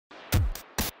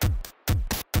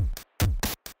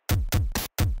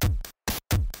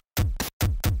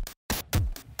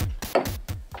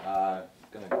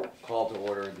Going to call to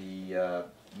order the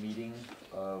meeting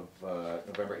of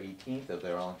November 18th of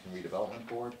the Arlington Redevelopment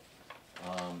Board.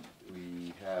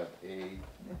 We have a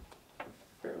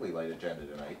fairly light agenda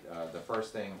tonight. The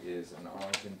first thing is an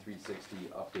Arlington 360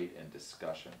 update and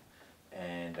discussion.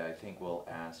 And I think we'll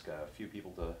ask a few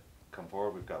people to come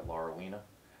forward. We've got Laura Weiner.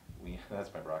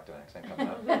 That's my Brockton accent coming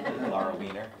up. Laura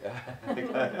Weiner coming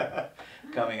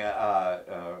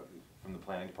from the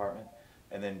planning department.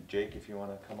 And then Jake, if you want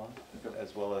to come up,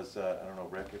 as well as, I don't know,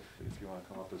 Rick, if you want to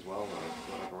come up as well, or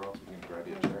whatever else, we can grab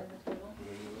you a chair.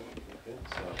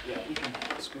 So, yeah, we can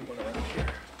scoot one around here.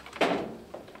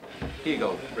 Here you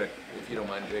go, Rick, if you don't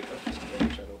mind, Jake. I'll just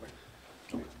push that over.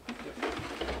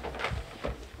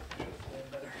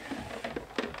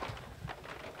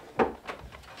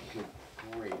 Okay,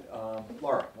 great.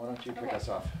 Laura, why don't you kick us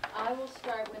off? I will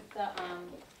start with the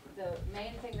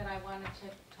main thing that I wanted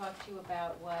to talk to you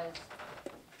about was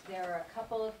there are a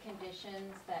couple of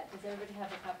conditions that, does everybody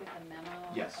have a copy of the memo?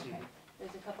 Yes. Okay.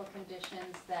 There's a couple of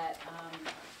conditions that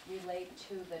relate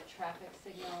to the traffic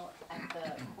signal at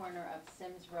the corner of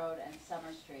Sims Road and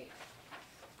Summer Street.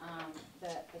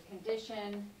 The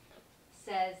condition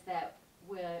says that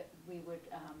we would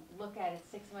look at it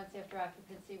 6 months after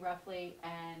occupancy roughly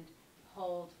and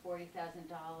hold $40,000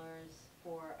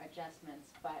 for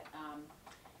adjustments, but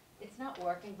it's not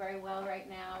working very well right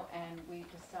now, and we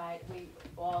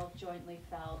all jointly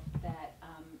felt that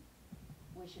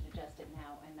we should adjust it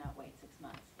now and not wait 6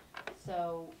 months.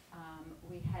 So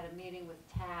we had a meeting with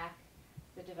TAC,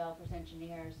 the developers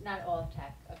engineers, not all of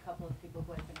TAC, a couple of people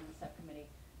who had been in the subcommittee.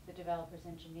 The developers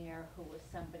engineer, who was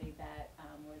somebody that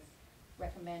was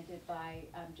recommended by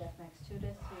Jeff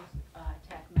Maxtudis, who's a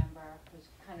TAC member, who's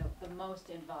kind of the most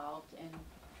involved in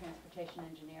transportation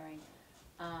engineering,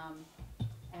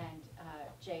 and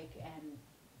Jake and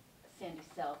Sandy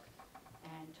Silk,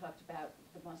 and talked about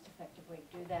the most effective way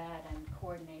to do that and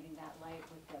coordinating that light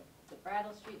with the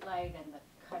Brattle Street light and the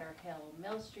Cutter Hill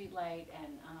Mill Street light.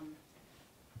 And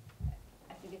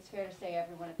I think it's fair to say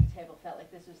everyone at the table felt like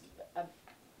this was a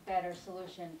better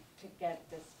solution to get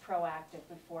this proactive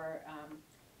before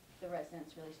the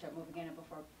residents really start moving in and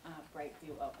before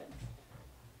Brightview opens.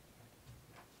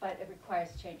 But it requires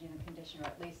changing the condition, or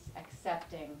at least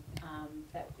accepting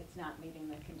that it's not meeting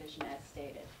the condition as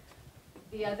stated.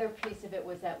 The other piece of it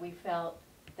was that we felt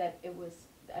that it was,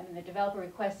 I mean, the developer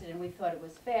requested, and we thought it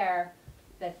was fair,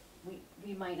 that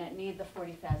we might not need the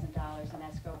 $40,000 in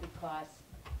escrow, because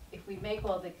if we make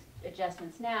all the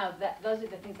adjustments now, those are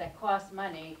the things that cost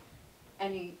money.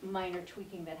 Any minor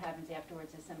tweaking that happens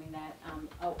afterwards is something that,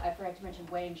 oh, I forgot to mention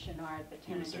Wayne Chenard, the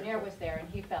town engineer, was there, and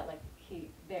he felt like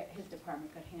his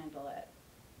department could handle it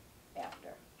after.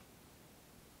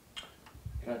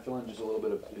 Can I fill in just a little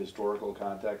bit of historical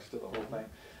context to the whole thing?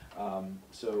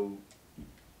 So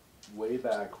way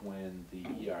back when the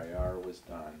EIR was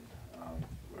done,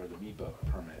 or the MEPA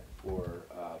permit for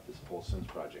this whole Sims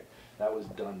project, that was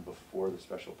done before the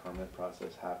special permit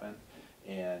process happened,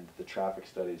 and the traffic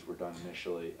studies were done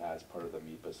initially as part of the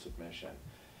MEPA submission.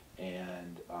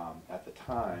 And at the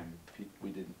time,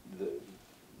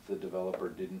 the developer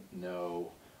didn't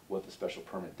know what the special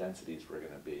permit densities were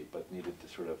going to be, but needed to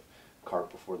sort of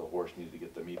cart before the horse, needed to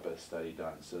get the MEPA study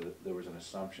done. So there was an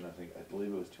assumption, I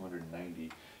believe it was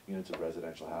 290 units of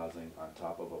residential housing on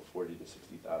top of a 40 to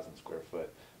 60,000 square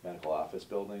foot medical office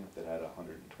building that had a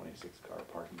 126 car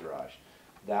parking garage.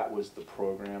 That was the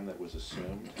program that was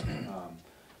assumed.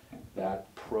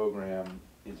 That program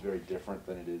is very different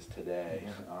than it is today,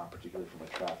 particularly from a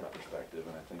traffic perspective,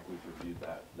 and I think we've reviewed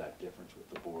that difference with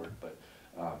the board. But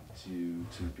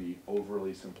to be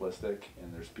overly simplistic,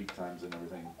 and there's peak times and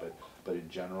everything, but in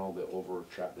general,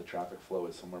 the traffic flow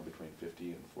is somewhere between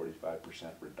 50 and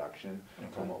 45% reduction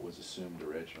from what was assumed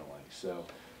originally. So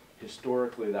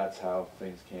historically, that's how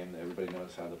things came. Everybody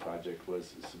knows how the project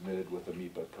was submitted with a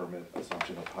MEPA permit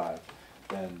assumption of 5.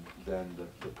 Then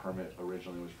the permit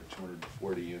originally was for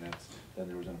 240 units. Then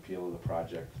there was an appeal of the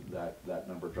project. That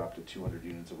number dropped to 200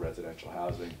 units of residential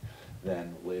housing.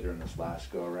 Then later in this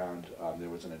last go around, there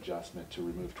was an adjustment to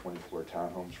remove 24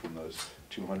 townhomes from those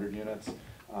 200 units,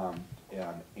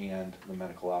 and the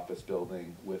medical office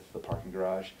building with the parking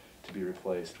garage to be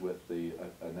replaced with a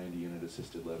 90-unit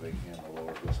assisted living and the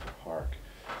Lower Vista Park.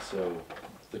 So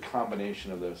the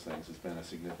combination of those things has been a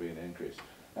significant increase.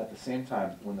 At the same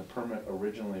time, when the permit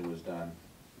originally was done,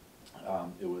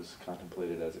 it was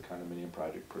contemplated as a condominium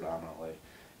project predominantly,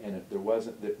 and there was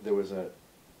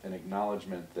an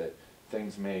acknowledgement that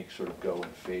things may sort of go in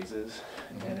phases,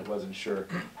 and it wasn't sure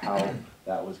how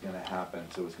that was going to happen,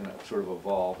 so it was going to sort of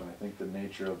evolve. And I think the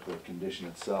nature of the condition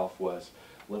itself was,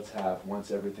 let's have, once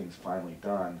everything's finally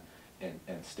done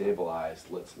and stabilized,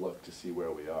 let's look to see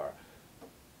where we are.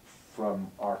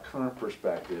 From our current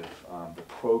perspective, the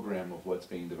program of what's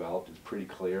being developed is pretty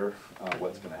clear,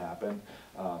 what's gonna happen.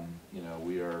 You know,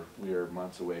 we are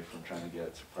months away from trying to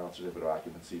get final certificate of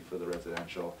occupancy for the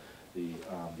residential. The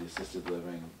assisted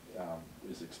living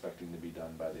is expecting to be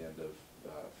done by the end of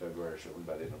February, certainly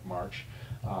by the end of March.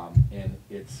 And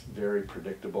it's very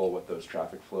predictable what those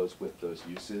traffic flows with those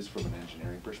uses from an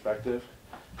engineering perspective.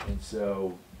 And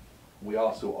so we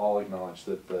also all acknowledge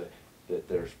that that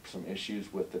there's some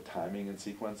issues with the timing and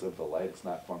sequence of the light. It's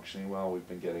not functioning well. We've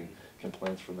been getting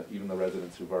complaints from even the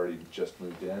residents who've already just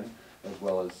moved in, as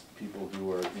well as people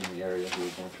who are in the area who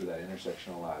are going through that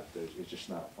intersection a lot. It's just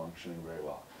not functioning very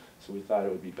well. So we thought it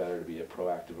would be better to be a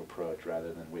proactive approach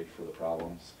rather than wait for the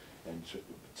problems, and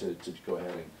to go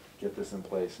ahead and get this in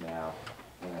place now.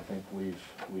 And I think we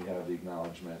have the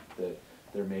acknowledgement that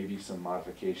there may be some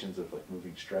modifications of like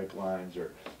moving stripe lines,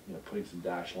 or putting some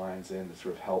dash lines in to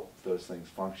sort of help those things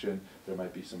function. There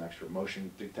might be some extra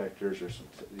motion detectors or some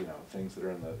things that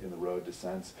are in the road to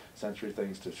sensory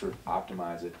things to sort of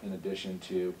optimize it, in addition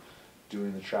to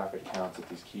doing the traffic counts at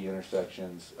these key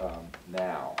intersections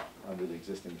now under the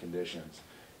existing conditions,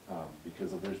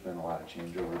 because there's been a lot of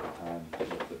change over the time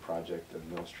with the project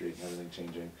and Mill Street and everything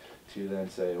changing, to then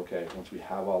say, okay, once we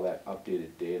have all that updated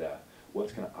data,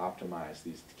 what's going to optimize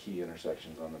these key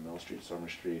intersections on the Mill Street, Summer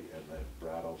Street, and the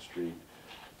Brattle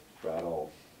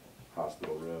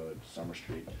Hospital Road, Summer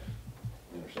Street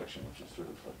intersection, which is sort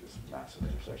of like this massive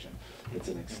intersection. It's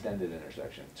an extended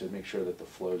intersection to make sure that the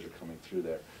flows are coming through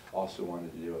there. Also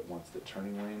wanted to do it once the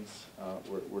turning lanes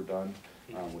were done,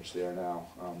 which they are now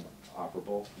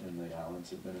operable, and the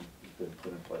islands have been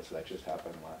put in place. That just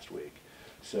happened last week.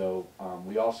 So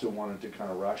we also wanted to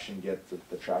kind of rush and get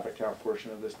the traffic count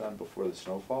portion of this done before the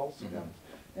snow falls.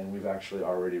 Mm-hmm. And we've actually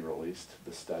already released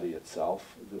the study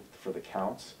itself for the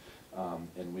counts,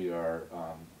 and we are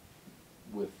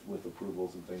with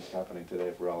approvals and things happening today,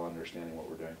 if we're all understanding what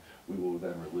we're doing, we will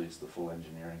then release the full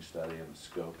engineering study, and the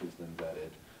scope has been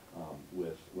vetted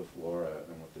with Laura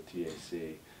and with the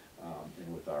TAC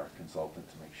and with our consultant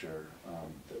to make sure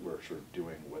that we're sort of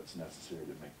doing what's necessary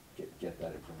to get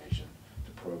that information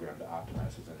to program to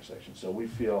optimize those intersections. So we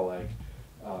feel like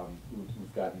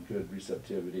we've gotten good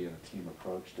receptivity and a team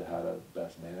approach to how to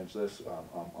best manage this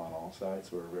on all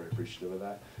sides. We're very appreciative of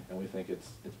that, and we think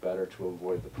it's better to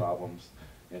avoid the problems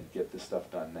and get this stuff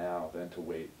done now than to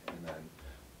wait and then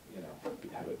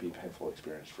have it be a painful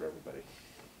experience for everybody.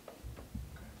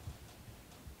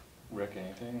 Rick,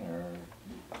 anything, or?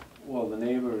 Well, the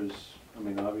neighbors, I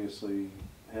mean, obviously,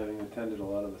 having attended a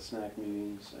lot of the snack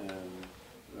meetings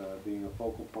and being a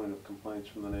focal point of complaints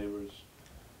from the neighbors,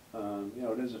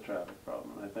 it is a traffic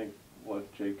problem. And I think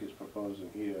what Jake is proposing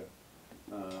here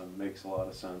makes a lot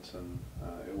of sense, and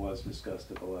it was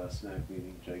discussed at the last snack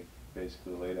meeting. Jake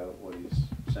basically laid out what he's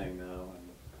saying now,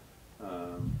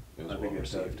 and it was I think well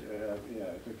received. yeah,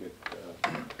 I think it.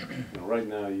 Right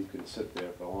now you can sit there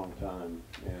for a long time,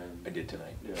 and I did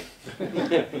tonight. Yeah.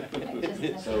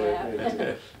 So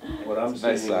what I'm it's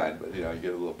a seeing, nice sign, but you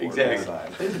get a little bored.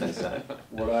 Exactly. It's a nice sign.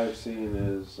 what I've seen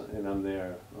is, and I'm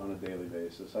there on a daily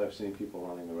basis, I've seen people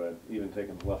running the red, even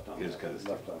taking the left on red, Just 'cause it's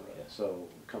left on red. yeah. So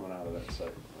coming out of that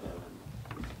site.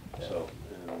 Yeah. So,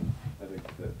 and I think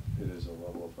that it is a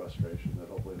level of frustration that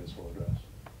hopefully this will address.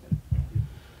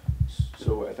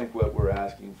 So I think what we're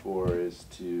asking for is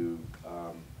to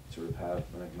sort of have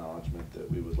an acknowledgement that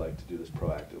we would like to do this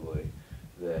proactively,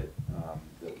 that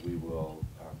we will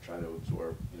try to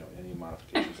absorb any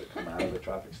modifications that come out of the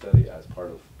traffic study as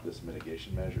part of this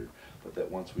mitigation measure, but that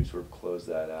once we sort of close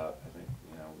that out, I think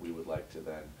we would like to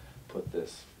then put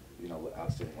this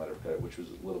outstanding letter of credit, which was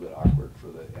a little bit awkward for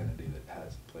the entity that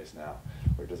has in place now,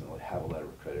 where it doesn't really have a letter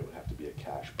of credit. It would have to be a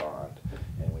cash bond,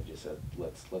 and we just said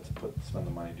let's spend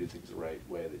the money, do things the right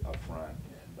way up front,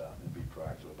 and be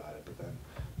proactive about it. But then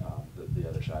the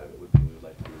other side of it would be we would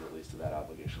like to be released to that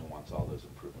obligation once all those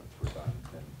improvements were done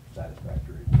and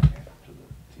satisfactory to the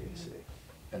TAC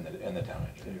And the town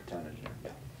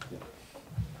engineer. Yeah.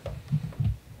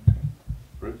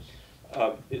 Bruce?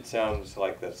 It sounds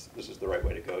like this is the right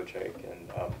way to go, Jake,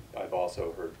 and I've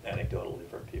also heard anecdotally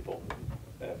from people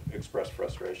who have expressed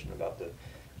frustration about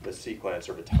the sequence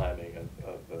or the timing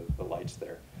of the lights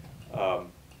there.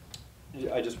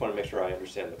 I just want to make sure I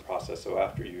understand the process. So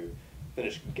after you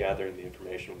finish gathering the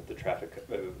information with the traffic,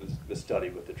 the study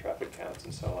with the traffic counts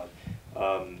and so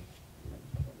on,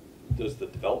 does the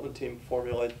development team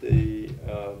formulate the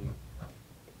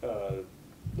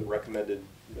recommended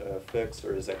fix,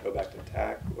 or does that go back to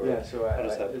TAC? Or Yeah, so how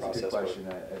does that it's a process good question.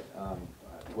 work?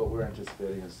 What we're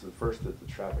anticipating is first that the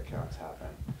traffic counts happen,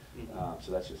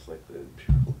 So that's just like the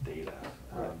pure data.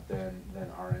 Right. Then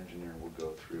our engineer will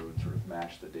go through and sort of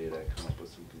match the data, come up with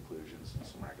some conclusions and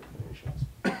some recommendations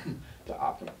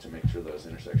to make sure those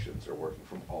intersections are working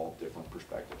from all different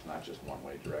perspectives, not just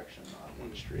one-way direction on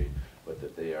one street, but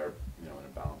that they are, in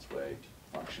a balanced way,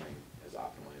 functioning as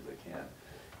optimally as they can.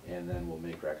 And then we'll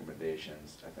make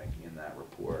recommendations, I think, in that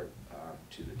report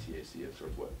to the TAC of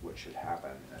sort of what should happen.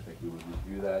 And I think we would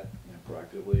review that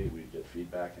proactively. We'd get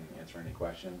feedback and answer any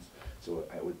questions. So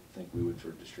I would think we would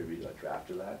sort of distribute a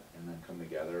draft of that and then come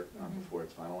together before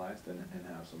it's finalized and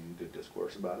have some good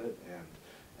discourse about it.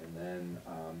 And then,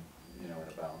 in a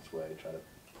balanced way, try to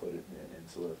put it in and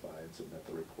solidify and submit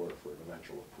the report for an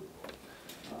eventual approval.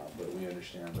 But we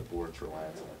understand the board's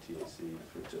reliance on the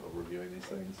TAC to reviewing these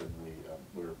things, and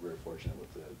we're very fortunate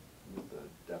with the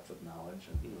depth of knowledge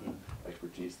and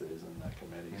expertise that is in that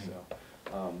committee. So,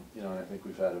 and I think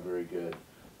we've had a very good,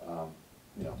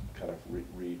 kind of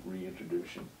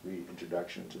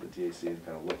reintroduction to the TAC and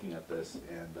kind of looking at this,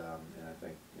 and I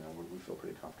think we feel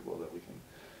pretty comfortable that we can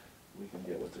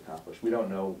get what's accomplished. We don't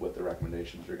know what the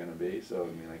recommendations are going to be, so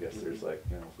I guess there's like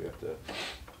if we have to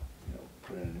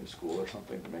put in a new school or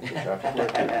something to make the traffic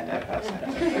work, we might have some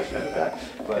discussion with that.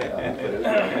 But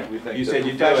we think You said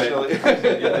you'd do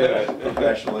it.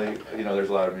 Professionally, there's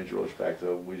a lot of mutual respect,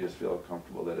 so we just feel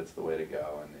comfortable that it's the way to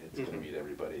go, and it's going to meet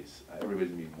everybody's going to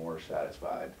be more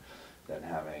satisfied than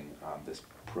having this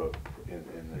and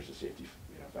there's a safety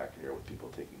factor here with people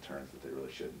taking turns that they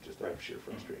really shouldn't, just out of sheer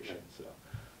frustration. So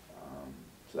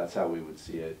that's how we would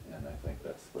see it, and I think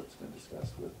that's what's been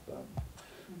discussed with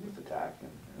the TAC,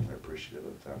 and they're appreciative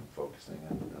of them focusing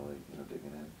and really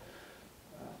digging in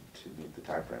to meet the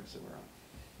timeframes that we're on.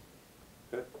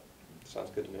 Good. Sounds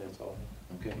good to me. That's all.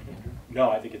 Okay.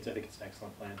 No, I think it's an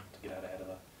excellent plan to get out ahead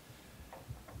of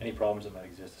any problems that might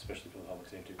exist, especially for the public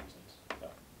safety reasons. So,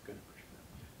 good.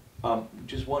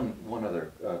 Just one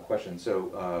other question.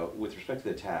 So with respect to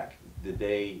the TAC, did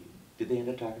they end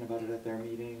up talking about it at their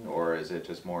meeting, or is it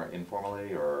just more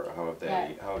informally, or how have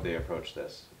they approached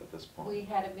this at this point? We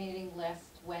had a meeting last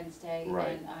Wednesday,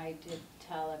 Right. and I did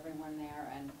tell everyone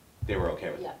there, and They were okay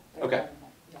with it? yeah. they were Okay. fine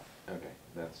with it, yeah. Okay,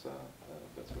 that's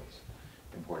what's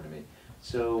important to me.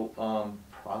 So,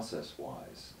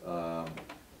 process-wise, I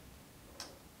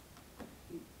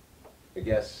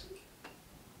guess,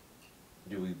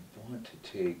 do we want to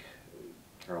take,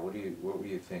 Carol, what were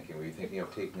you thinking? Were you thinking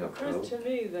of taking a It occurs vote? to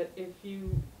me that if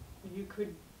you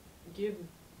could give,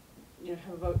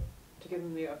 have a vote to give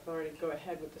them the authority to go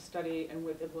ahead with the study and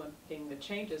with implementing the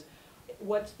changes,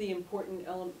 what's the important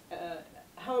element,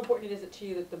 how important is it to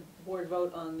you that the board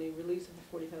vote on the release of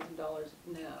the $40,000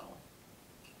 now?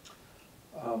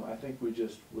 I think we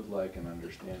just would like an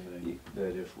understanding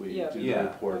that if we Yeah. do Yeah. the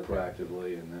report Okay.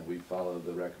 proactively and that we follow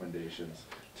the recommendations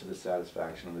to the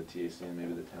satisfaction of the TAC and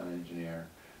maybe the town engineer,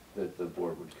 that the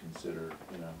board would consider,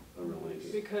 a release.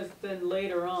 Because then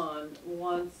later on,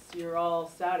 once you're all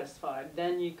satisfied,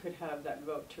 then you could have that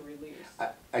vote to release.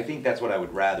 I think that's what I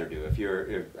would rather do.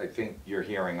 I think you're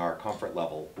hearing our comfort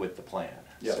level with the plan.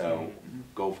 Yeah. So,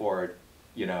 go for it,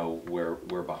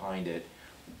 we're behind it.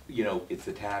 It's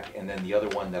the TAC, and then the other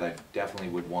one that I definitely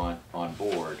would want on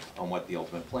board on what the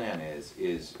ultimate plan is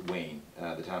Wayne,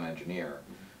 the town engineer.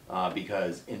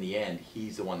 Because in the end,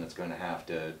 he's the one that's gonna have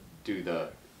to do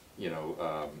the,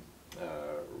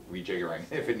 rejiggering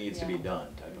if it needs to be Yeah.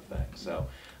 done type of thing. So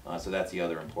that's the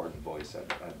other important voice I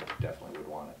definitely would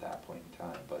want at that point in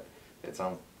time. But it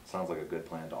sounds like a good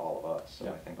plan to all of us, so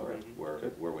Yeah. I think Okay.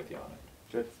 we're with you on it.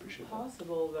 Good, appreciate that.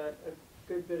 Possible that a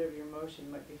good bit of your motion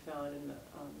might be found in the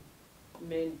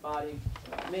main body,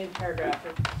 main paragraph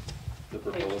of The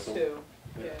page proposal. 2.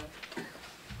 Yeah. Yeah.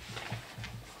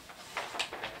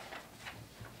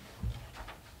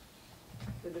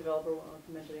 The developer will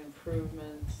implement the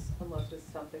improvements unless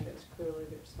it's something that is clearly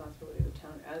the responsibility of the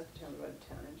town as determined by the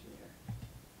town engineer.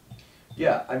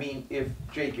 Yeah,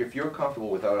 Jake, if you're comfortable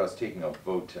without us taking a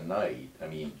vote tonight,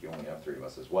 you only have 3 of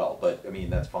us as well, but,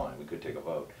 that's fine, we could take a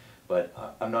vote. But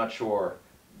I'm not sure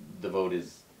the vote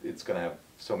it's gonna have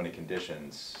so many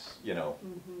conditions,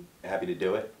 happy to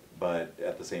do it, but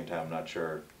at the same time, I'm not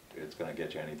sure it's gonna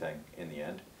get you anything in the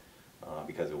end,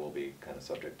 because it will be kind of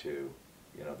subject to,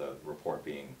 the report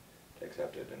being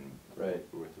accepted and Right.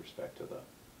 with respect to the.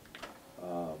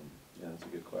 Yeah, that's a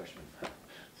good question.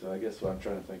 So I guess what I'm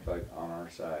trying to think, like, on our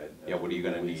side. Yeah, what are you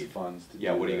gonna release need? funds to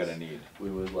Yeah, do what are you this, gonna need?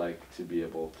 We would like to be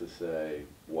able to say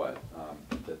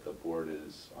that the board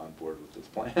is on board with this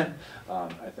plan.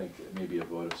 I think maybe a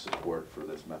vote of support for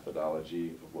this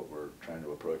methodology of what we're trying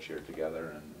to approach here together,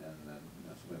 and then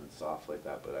something that's it's off like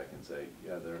that, but I can say,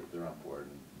 yeah, they're on board,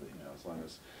 and, you know, as long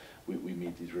as we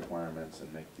meet these requirements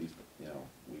and make these, you know,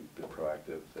 we've been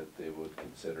proactive, that they would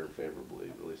consider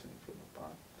favorably releasing from the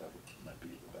pond, might be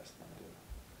the best thing to do.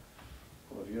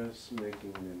 Well, if you're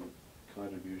making a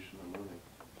contribution of money,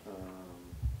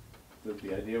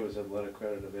 the idea was to have letter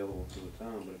credit available to the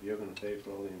town, but if you're gonna pay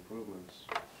for all the improvements.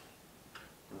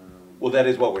 Well, that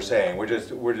is what we're saying,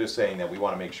 we're just saying that we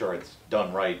wanna make sure it's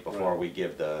done right before Right. we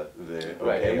give the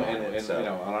Right, okay and, on and, it, so. you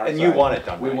know, on our And side, you want it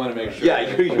done we right. wanna make sure. Yeah,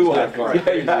 that you it's want, not going yeah,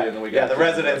 crazy, yeah. and then we Yeah, get the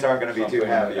residents aren't gonna be too something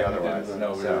happy that, otherwise,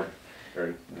 No, so. or,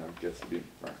 you know, gets to be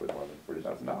frankly more than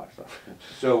 $40,000, so.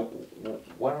 So,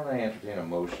 why don't I entertain a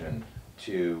motion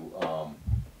to, I'm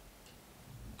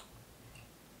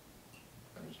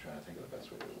just trying to think of the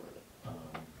best way to word it.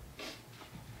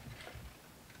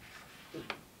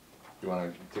 You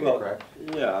wanna take a Well, crack?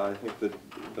 yeah, I think that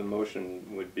the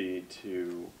motion would be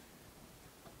to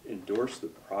endorse the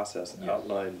process Yes.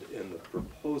 outlined in the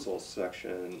proposal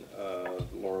section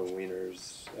of Laura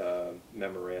Wiener's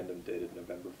memorandum dated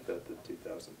November 5th of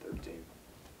 2013.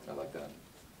 I like that.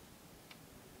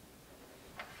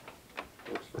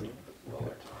 Works for you?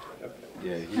 Okay.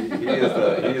 Yeah, he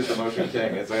is the motion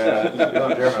king, it's, you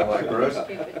know, German, I'm like, Bruce?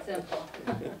 Keep it simple.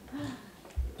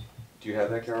 Do you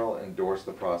have that, Carol? Endorse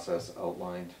the process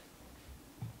outlined?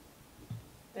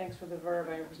 Thanks for the verb,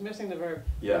 I was missing the verb.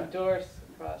 Yeah. Endorse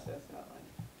process outline.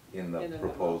 In the In the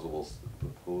proposals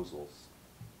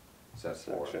set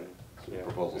forth. Section, yeah.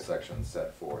 Proposal section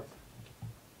set forth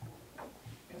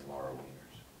in Laura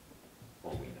Wiener's,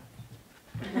 or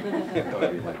Wiener.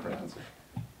 However you might pronounce it.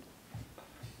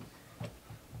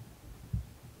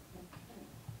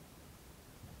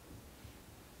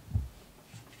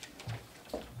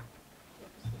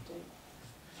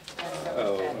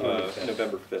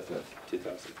 November 5th of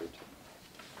 2013.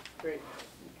 Great.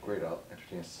 Great, I'll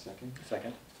entertain a second.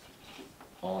 Second?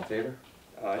 All in favor?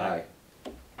 Aye.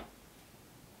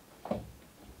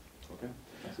 Okay.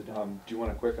 Do you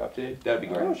want a quick update? That'd be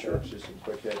great. Oh, sure, just some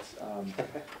quick hits.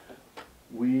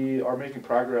 We are making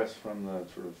progress from the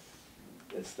sort of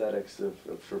aesthetics of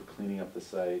sort of cleaning up the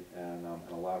site, and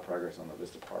a lot of progress on the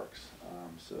Vista Parks.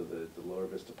 So the Lower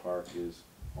Vista Park is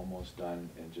almost done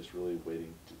and just really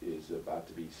is about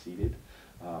to be seeded.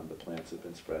 The plants have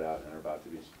been spread out and are about to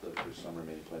be, there's some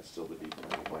remaining plants still to be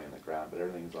going in the ground, but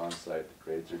everything's on site, the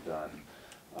grades are done.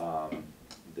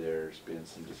 There's been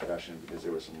some discussion because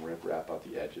there was some riprap out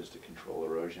the edges to control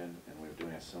erosion, and we're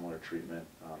doing a similar treatment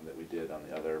that we did on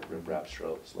the other riprap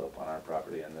slope on our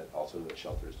property, and that also the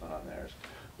shelter's done on theirs.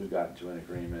 We've gotten to an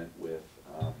agreement with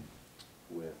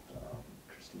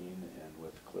Christine and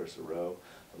with Clarissa Rowe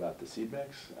about the seed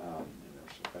mix, and there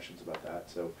were some questions about that.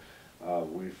 So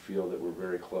we feel that we're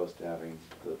very close to having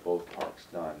both parks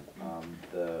done.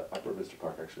 The Upper Vista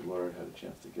Park, actually Laura had a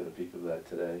chance to get a peek of that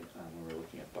today when we were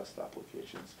looking at bus stop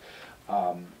locations,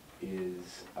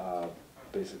 is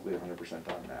basically 100%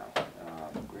 done now.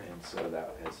 And so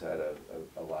that has had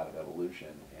a lot of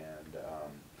evolution, and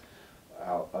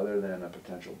other than a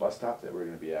potential bus stop that we're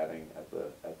going to be adding at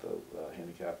the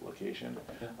handicap location,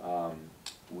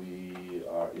 we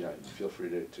are, you know, feel free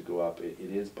to go up. It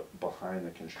is behind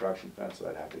the construction fence, so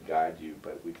I'd have to guide you,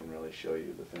 but we can really show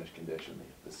you the finished condition.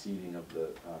 The seeding of the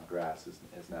grass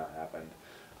has now happened,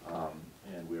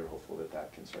 and we are hopeful that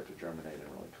that can start to germinate and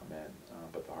really come in.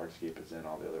 But the hardscape is in,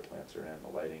 all the other plants are in, the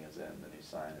lighting is in, the new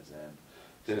sign is in.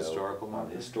 The historical one?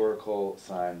 The historical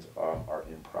signs are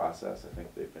in process. I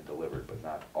think they've been delivered, but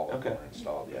not all of them Okay. are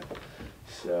installed yet.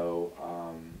 So,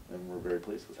 and we're very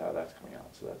pleased with how that's coming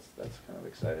out. So that's kind of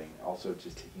exciting. Also,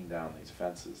 just taking down these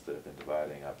fences that have been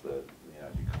dividing up the, you know,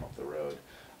 as you come up the road.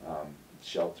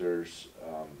 Shelters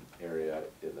area,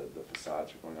 the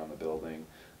facades are going on the building.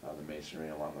 The masonry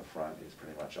along the front is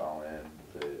pretty much all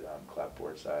in. The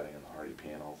clapboard siding and the hardy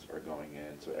panels are going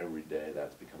in. So every day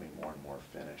that's becoming more and more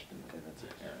finished in its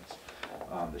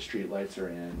appearance. The street lights are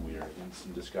in. We are in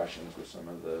some discussions with some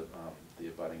of the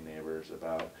abutting neighbors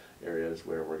about areas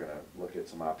where we're going to look at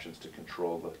some options to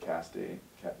control the casting,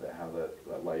 how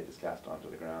the light is cast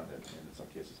onto the ground, and in some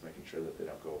cases making sure that they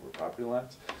don't go over property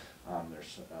lines.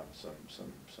 There's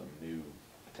some new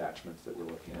attachments that we're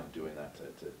looking at doing that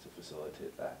to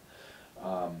facilitate that.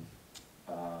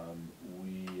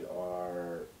 We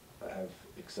have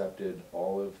accepted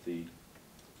all of the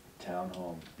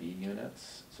townhome B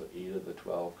units, so 8 of the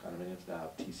 12 condominiums now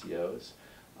have TCOs,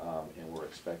 and we're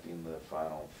expecting the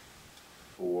final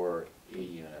 4 A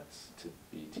units to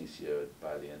be TCO'd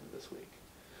by the end of this week.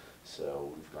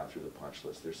 So we've gone through the punch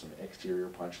list. There's some exterior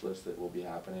punch lists that will be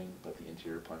happening, but the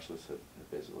interior punch lists have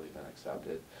basically been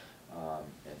accepted.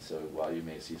 And so while you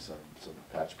may see some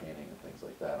patch painting and things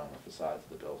like that on the facades of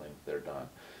the building, they're done.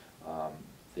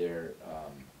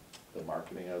 The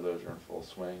marketing of those are in full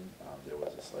swing. There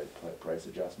was a slight price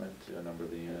adjustment to a number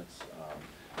of the units,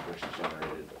 which has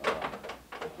generated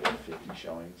we had 50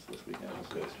 showings this weekend,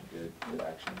 so there's some good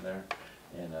action there,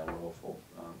 and we're hopeful,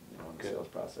 in the sales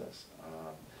process.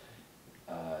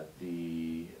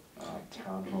 The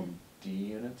townhome D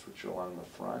units, which are along the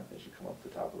front as you come up the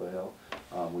top of the hill,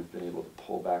 we've been able to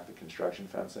pull back the construction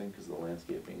fencing because the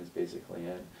landscaping is basically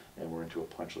in, and we're into a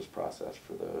punch list process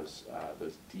for those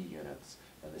D units,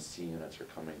 and the C units are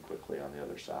coming quickly on the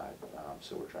other side.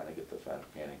 So we're trying to get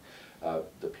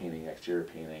the painting, exterior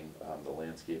painting, the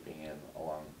landscaping in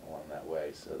along that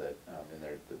way, so that in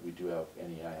there that we do have,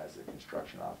 NEI has their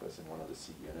construction office in one of the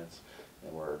C units,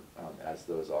 and we're as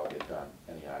those all get done,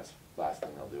 NEI's last thing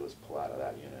they'll do is pull out of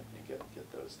that unit and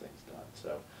get those things done.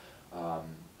 So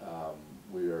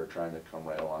we are trying to come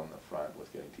right along the front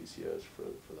with getting TCOs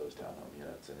for those townhome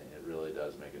units, and it really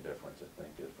does make a difference, I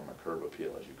think, from a curb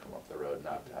appeal as you come up the road,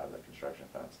 not to have that construction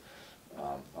fence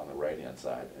on the right-hand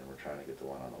side, and we're trying to get the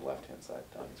one on the left-hand side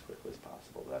done as quickly as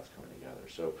possible. That's coming together.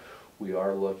 So we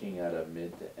are looking at a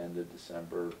mid to end of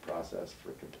December process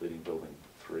for completing building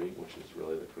 3, which is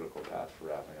really the critical path for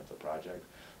wrapping up the project.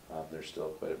 There's still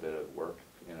quite a bit of work,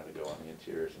 to go on the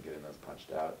interiors and getting those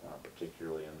punched out,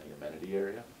 particularly in the amenity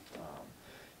area.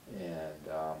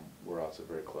 We're also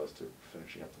very close to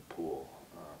finishing up the pool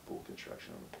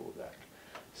construction on the pool deck.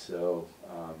 So,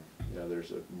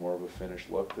 there's more of a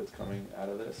finished look that's coming out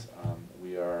of this.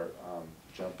 We are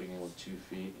jumping in with 2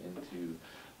 feet into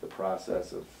the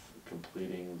process of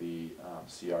completing the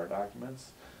CR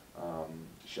documents.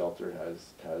 Shelter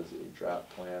has a draft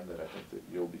plan that I think that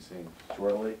you'll be seeing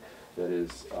shortly that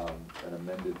is an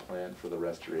amended plan for the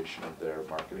restoration of their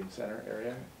marketing center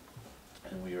area.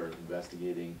 And we are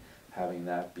investigating having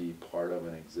that be part of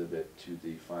an exhibit to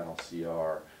the final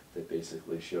CR that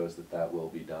basically shows that will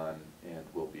be done, and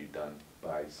will be done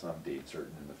by some date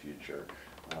certain in the future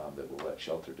that we'll let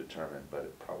Shelter determine, but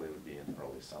it probably would be in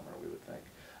early summer, we would think,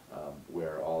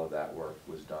 where all of that work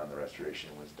was done, the restoration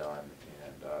was done,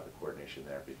 and the coordination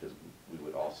there, because we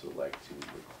would also like to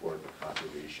record the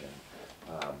conservation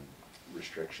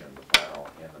restriction, the final,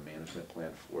 and the management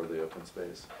plan for the open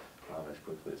space as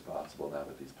quickly as possible now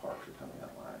that these parks are coming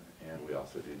online. And we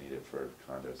also do need it for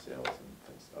condo sales and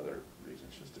things, other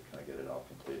reasons, just to kind of get it all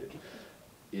completed.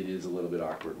 It is a little bit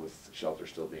awkward with Shelter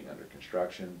still being under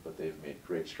construction, but they've made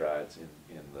great strides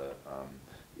in the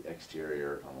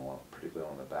exterior, particularly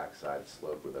on the backside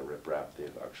slope with a riprap.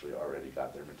 They've actually already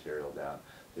got their material down.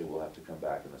 They will have to come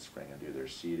back in the spring and do their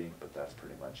seeding, but that's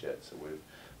pretty much it. So we've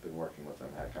been working with them,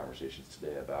 had conversations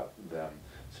today about them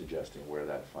suggesting where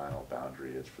that final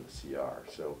boundary is for the CR.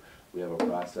 So we have a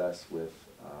process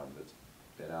that's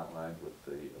been outlined with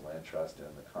the Land Trust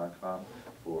and the Concom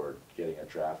for getting a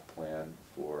draft plan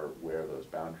for where those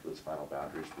final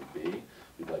boundaries would be.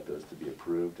 We'd like those to be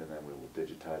approved, and then we will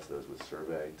digitize those with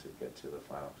survey to get to the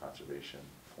final conservation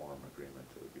form agreement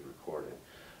that would be recorded.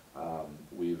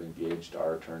 We've engaged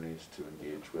our attorneys to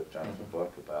engage with Jonathan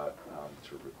Book about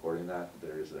sort of recording that.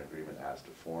 There is an agreement as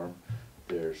to form.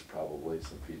 There's probably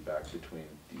some feedback between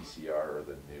DCR, or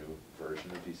the new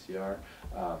version of DCR,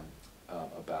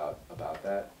 about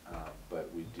that,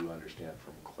 but we do understand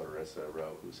from Clarissa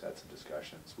Rowe, who's had some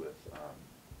discussions with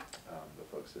the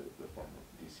folks at the former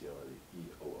DCO, or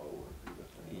the EOO, or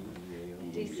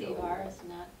DCR is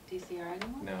not DCR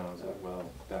anymore? No,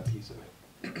 that piece of it.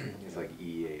 It's like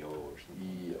EAO or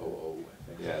something. EOO, I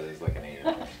think. Yeah, there's like an A in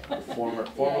there.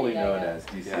 Formerly Yeah. known as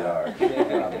DCR.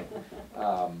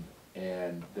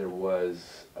 And there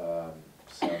was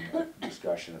some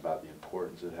discussion about the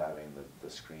importance of having the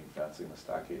screen fencing, the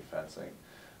stockade fencing,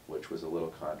 which was a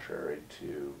little contrary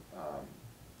to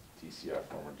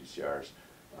former DCR's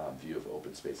view of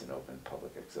open space and open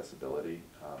public accessibility,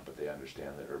 but they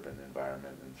understand the urban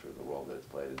environment and sort of the role that it's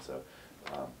played, and so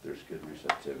there's good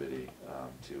receptivity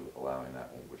to allowing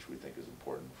that one, which we think is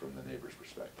important from the neighbor's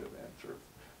perspective, and sort of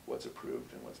what's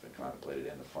approved and what's been contemplated,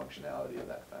 and the functionality of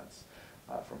that fence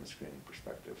from a screening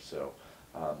perspective. So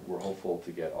we're hopeful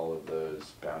to get all of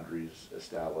those boundaries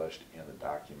established and the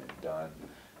document done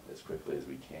as quickly as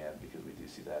we can, because we do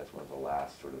see that as one of the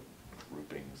last sort of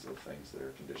groupings of things that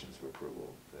are conditions of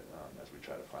approval that, as we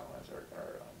try to finalize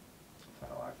our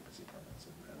final occupancy permits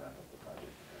and wrap up the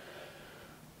project.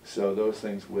 So those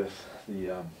things with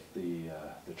the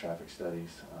traffic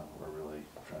studies, we're really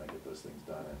trying to get those things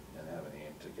done and have an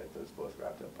aim to get those both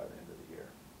wrapped up by the end of the year.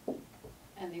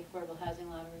 And the affordable housing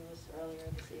lottery was earlier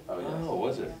this evening. Oh, yes. Oh,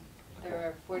 was it? There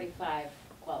were 45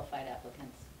 qualified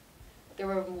applicants. There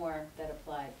were more that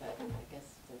applied, but I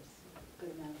guess there's a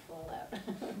good amount of fallout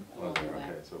along the way.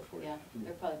 Okay, so 40. Yeah, there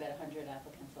were probably about 100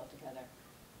 applicants altogether,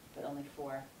 but only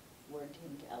 4 were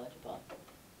deemed eligible.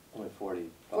 Only 40.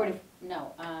 40,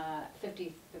 no,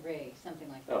 53, something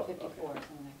like that, Oh, 54, okay.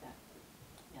 something like that.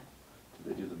 Yeah, Did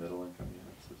they do the middle income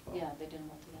units as well? yeah, they didn't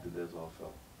all Did together. those all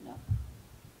fill? No.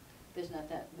 There's not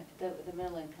that, the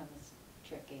middle income is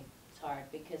tricky, it's hard,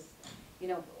 because, you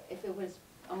know, if it was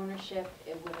ownership,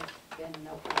 it would have been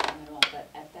no problem at all, but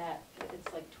at that,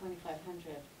 it's like 2,500,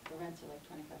 the rents are like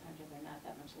 2,500, they're not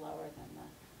that much lower than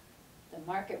the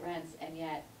market rents, and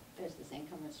yet there's this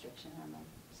income restriction on them,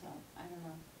 so, I don't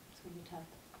know, it's gonna be tough,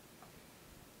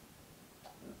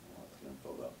 Yeah, well, it's gonna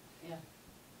build up, yeah.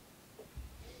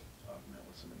 augment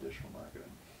with some additional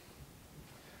marketing.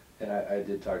 And I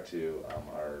did talk to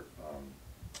our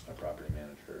property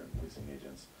manager and leasing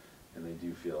agents, and they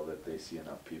do feel that they see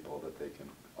enough people that they can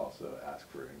also ask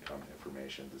for income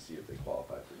information to see if they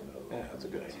qualify for the middle. Yeah, that's a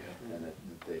good units. idea. And that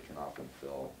they can often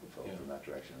fill Yeah. from that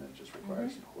direction, and it just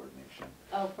requires Mhm. some coordination.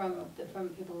 Oh, from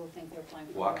people who think they're applying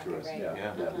for the Walk market through us, rate. Yeah,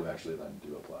 Yeah. who Uh-huh. actually then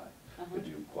do apply, Uh-huh. who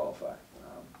do qualify.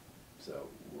 So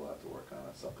we'll have to work on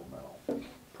a supplemental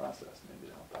process maybe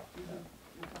to help out with that.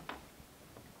 Okay.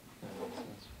 That makes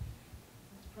sense.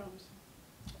 That's promising.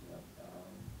 Yep,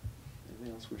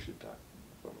 anything else we should talk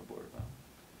from the board about?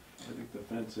 I think the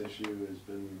fence issue has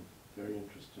been very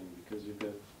interesting because you've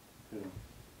got, you know,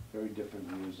 very different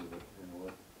views of it and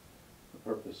what the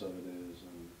purpose of it is,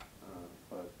 and,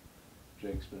 but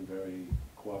Jake's been very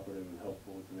cooperative and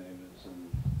helpful with the neighbors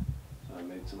and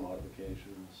made some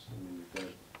modifications. I mean, you've got,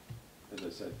 as I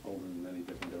said, pulled in many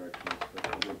different directions, but I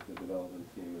think the development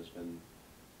team has been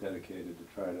dedicated to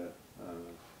try to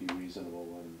be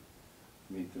reasonable and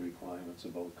meet the requirements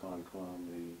of both Concom,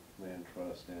 the land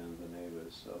trust, and the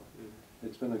neighbors. So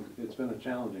it's been a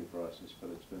challenging process, but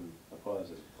it's been a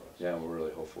positive process. Yeah, we're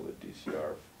really hopeful that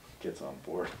DCR gets on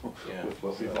board Yeah, with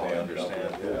what we've they all ended up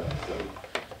understand, with. yeah.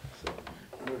 So,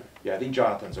 Yeah, I think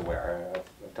Jonathan's aware.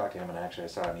 I've talked to him, and actually I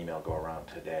saw an email go around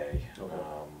today, Okay.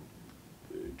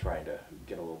 trying to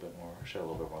get a little bit more, shed a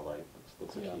little bit more light.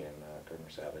 Looks like he Yeah. and Gardner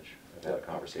Savage have had a Yeah.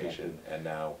 conversation, and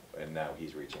now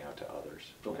he's reaching out to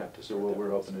others. Okay, to so start what that we're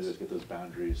hoping to do process. is get those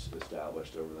boundaries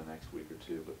established over the next week or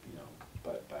two, but, you know,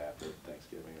 by after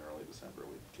Thanksgiving, early December,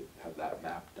 we could have that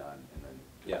map done and then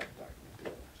Yeah. get the document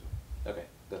together, so. Okay,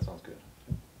 that sounds good.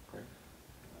 Great.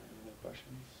 Any other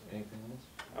questions? Anything else?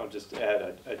 I'll just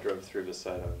add, I drove through the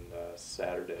site on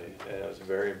Saturday, and I was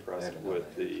very impressed haven't done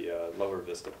with that the Lower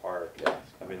Vista Park. Yeah.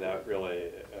 I mean, that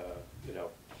really, you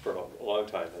know, for a long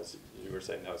time, as you were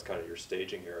saying, that was kind of your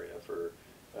staging area for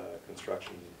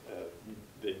construction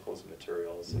vehicles and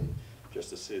materials, and just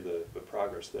to see the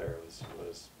progress there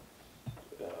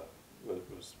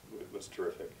was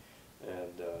terrific.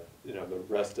 And, you know, the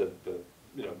rest of the,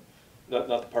 you know, not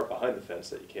the part behind the fence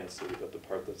that you can't see, but the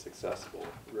part that's accessible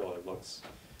really looks.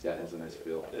 Yeah, it has a nice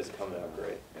feel. It's coming out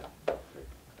great. Yeah.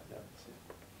 Yeah.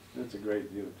 It's a great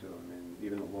view too. I mean,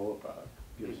 even the lower part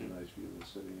gives you a nice view of the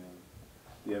city and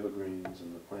the evergreens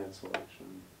and the plant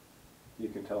selection. You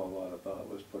can tell a lot of thought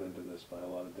was put into this by a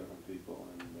lot of different people,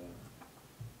 and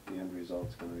the end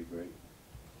result's gonna be great.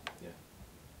 Yeah.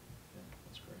 Yeah,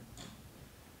 that's great.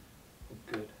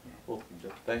 Good. Well,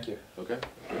 thank you. Okay.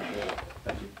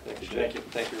 Thank you. Thank you, Jake.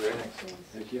 Thank you, Rick.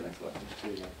 Thank you. Thanks a lot. Good to see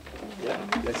you. Yeah.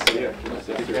 Nice to see you. Nice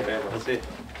to Good see you. family. See you.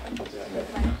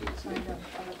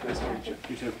 Nice to meet you.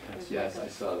 You too. Yes, I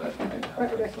saw that.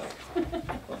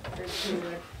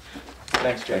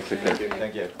 Thanks, Jake. Thank you.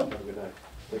 Thank you. Have a good night.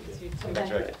 Thank you. Thanks,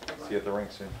 Jake. See you at the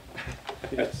rink soon.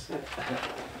 Yes.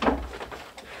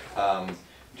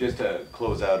 Just to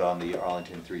close out on the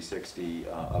Arlington 360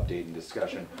 update and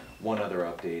discussion, one other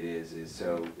update is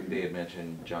so they had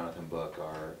mentioned Jonathan Book,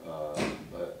 our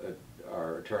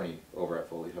attorney over at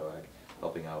Foley Hoag,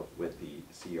 helping out with the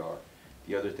CR.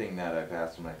 The other thing that I've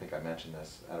asked him, I think I mentioned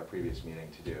this at a previous meeting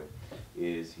to do,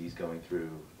 is he's going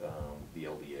through the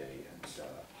LDA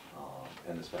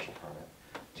and the special permit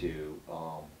to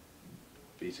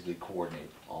basically coordinate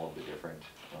all of the different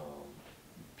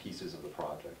pieces of the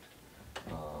project,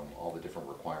 all the different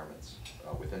requirements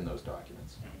within those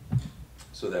documents,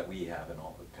 so that we have kind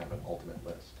of an ultimate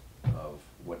list of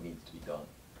what needs to be done.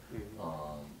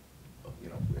 You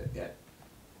know,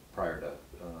 prior to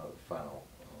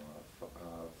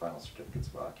final certificates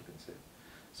of occupancy.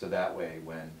 So that way,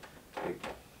 when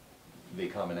they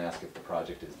come and ask if the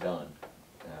project is done,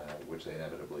 which they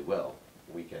inevitably will,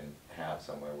 we can have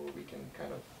somewhere where we can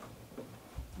kind of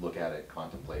look at it,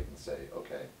 contemplate, and say,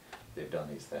 okay, they've done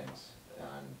these things,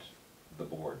 and the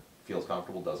board feels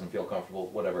comfortable, doesn't feel comfortable,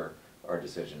 whatever our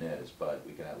decision is, but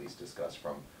we can at least discuss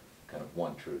from kind of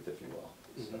one truth, if you will.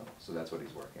 So, Mhm. so that's what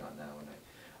he's working on now, and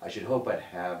I should hope I'd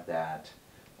have that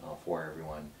for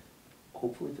everyone,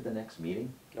 hopefully for the next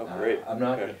meeting. Oh, great. I'm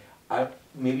not, Okay.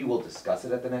 maybe we'll discuss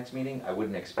it at the next meeting. I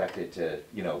wouldn't expect it to,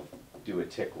 you know, do a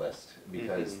tick list,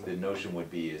 because Mhm. the notion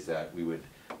would be is that we would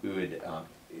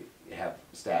have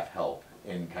staff help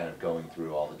in kind of going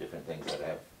through all the different things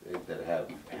that have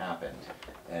happened,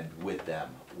 and with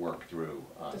them, work through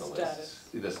The the status. lists,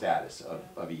 the status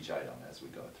of each item as we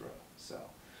go through, so.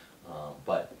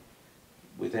 But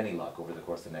with any luck, over the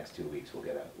course of the next 2 weeks, we'll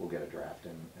get a draft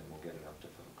and we'll get it out to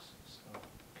folks. So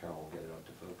Carol will get it out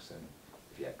to folks, and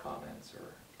if you have comments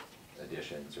or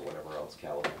additions or whatever else,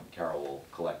 Carol will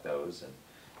collect those and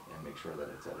make sure that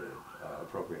it's edited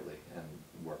appropriately, and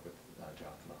work with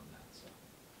Jonathan on that, so.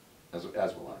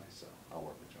 As will I, so I'll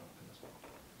work with Jonathan as well.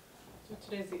 So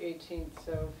today's the 18th,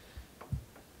 so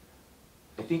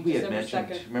I think we had December mentioned,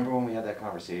 2nd. remember when we had that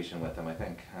conversation with him, I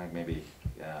think I maybe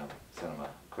sent him a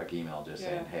quick email just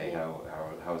saying, Yeah. hey,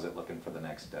 how is it looking for the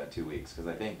next 2 weeks? Because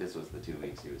I think this was the 2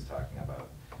 weeks he was talking about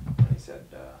when he said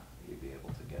he'd be able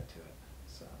to get to it,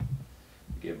 so.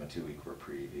 We gave him a 2-week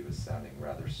reprieve. He was sounding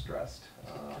rather stressed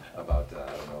about, I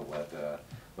don't know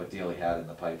what deal he had in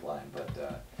the pipeline, but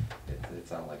it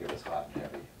sounded like it was hot and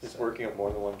heavy. He's so. working on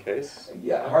more than one case?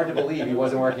 Yeah, hard to believe he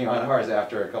wasn't working on ours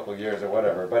after a couple of years or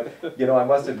whatever, but, you know, I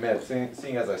must admit,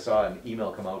 seeing as I saw an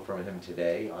email come out from him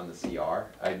today on the CR,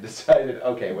 I decided,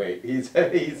 okay, wait, he's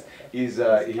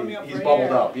coming up for bubbled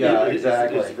air. up, yeah, He's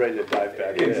exactly. ready to dive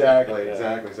back in. Exactly, Yeah.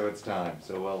 exactly, so it's time,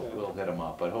 so we'll hit him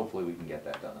up, but hopefully we can get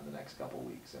that done in the next couple of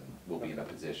weeks, and we'll be in a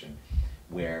position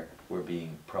where we're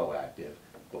being proactive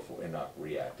before, and not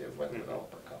reactive when the Mhm.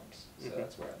 developer comes, so Mhm.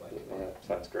 that's where I'd like to be. Yeah,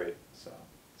 sounds great. So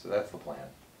that's the plan.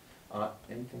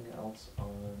 Anything else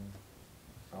on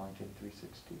Arlington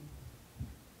 360?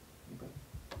 Anybody?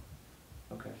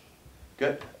 Okay,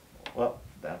 good. Well,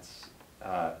 that's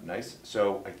nice.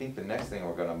 So I think the next thing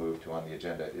we're gonna move to on the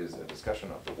agenda is a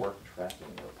discussion of the work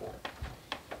tracking report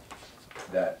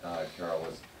that Carol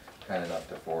was kind enough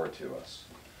to forward to us.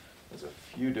 There's a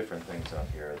few different things on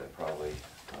here that probably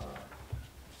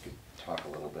could talk a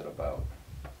little bit about.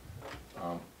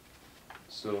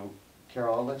 So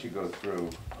Carol, I'll let you go through,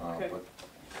 Okay. but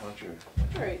why don't you?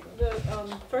 All right,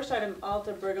 the first item,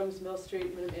 Alta Brigham's Mill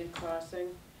Street Minuteman Crossing.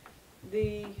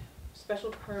 The special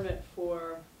permit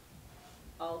for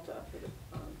Alta, for the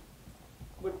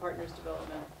Wood Partners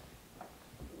Development,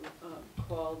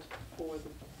 called for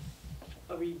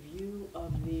a review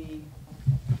of the,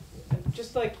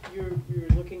 just like you're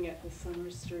looking at the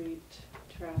Summer Street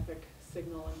traffic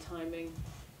signal and timing,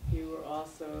 you were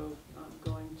also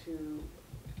going to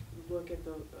look at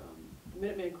the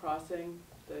Minuteman Crossing,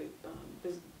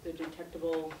 the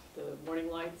detectable, the warning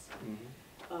lights.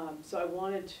 Mhm. So I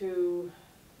wanted to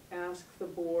ask the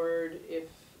board if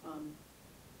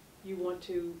you want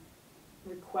to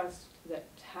request that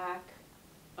TAC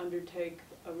undertake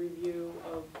a review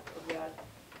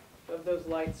of those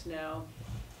lights now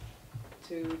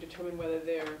to determine whether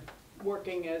they're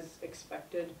working as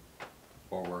expected.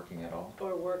 Or working at all?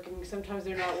 Or working, sometimes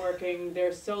they're not working,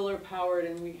 they're solar powered,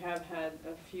 and we have had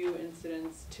a few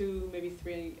incidents, 2, maybe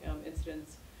 3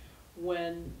 incidents,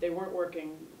 when they weren't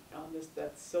working,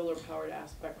 that solar powered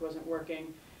aspect wasn't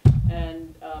working,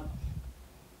 and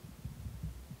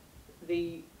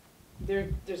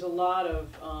there's a lot of,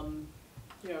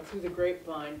 through the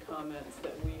grapevine comments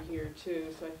that we hear too,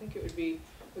 so I think it would be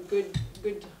a good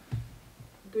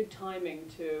timing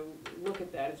to look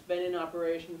at that. It's been in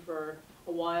operation for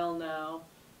a while now,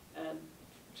 and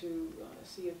to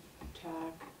see if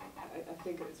TAC, I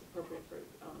think it's appropriate for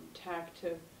TAC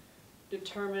to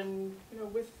determine,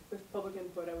 with public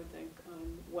input, I would think,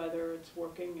 whether it's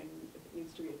working and if it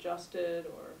needs to be adjusted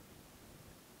or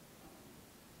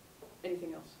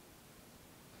anything else.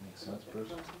 Makes sense, Bruce?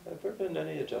 Have there been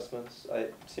any adjustments? I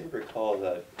seem to recall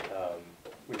that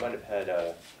we might have had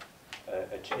a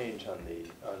change on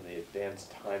the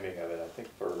advanced timing of it. I think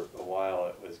for a while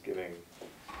it was giving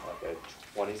like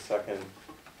a 20-second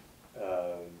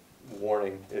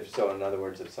warning. If so, in other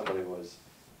words, if somebody was,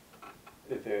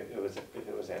 if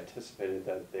it was anticipated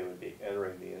that they would be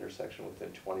entering the intersection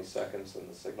within 20 seconds, then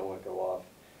the signal would go off.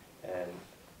 And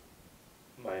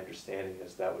my understanding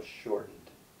is that was shortened.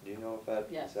 Do you know if that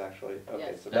Yes. is actually? Okay,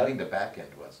 Yes. so I think the back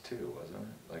end was too, wasn't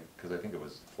it? Like, because I think it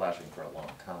was flashing for a long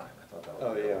time. I thought that was.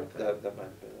 Oh, the yeah, other thing. that might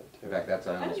have been it too. In fact, that's,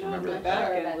 I I almost don't know if remember the that. back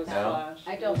Sure end about was that. flashed.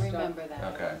 I don't It was remember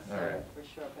that. Okay, all right. For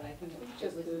sure, but I think it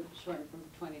Just was the- shortened from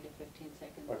 20 to 15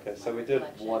 seconds. Okay, is so my we did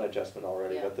recollection. one adjustment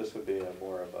already, Yeah. but this would be a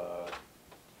more of a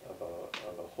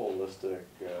holistic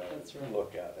That's right.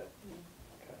 look at it. Yeah.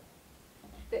 Okay.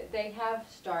 They have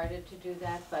started to do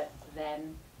that, but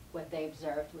then what they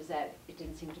observed was that it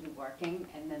didn't seem to be working,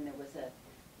 and then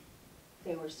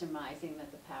they were surmising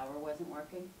that the power wasn't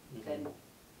working, then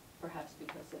perhaps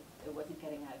because it wasn't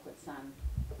getting adequate sun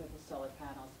for the solar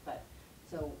panels, but,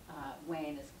 so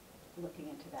Wayne is looking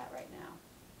into that right now,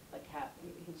 like how,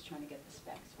 he's trying to get the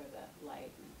specs for the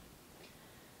light, and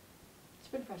it's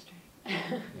been frustrating.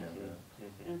 I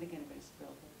don't think anybody's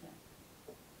thrilled with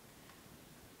it.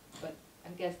 But I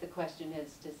guess the question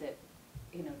is, does it,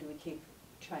 you know, do we keep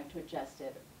trying to adjust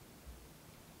it?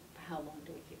 How long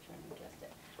do we keep trying to adjust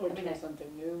it? Or I mean, try something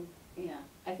new. Yeah,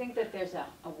 I think that there's a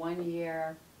 1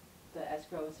 year, the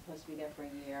escrow was supposed to be there for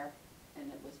a year,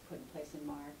 and it was put in place in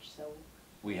March, so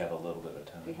We have a little bit of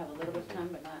time. we have a little bit of time,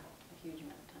 but not a huge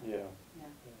amount of time. Yeah. Yeah.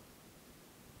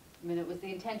 I mean, it was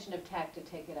the intention of TAC to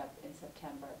take it up in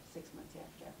September, 6 months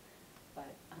after,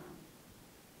 but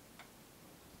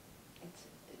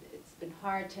it's been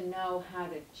hard to know how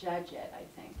to judge it, I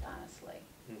think, honestly.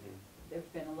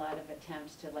 There've been a lot of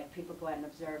attempts to, like, people go out and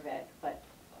observe it, but,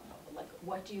 like,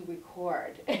 what do you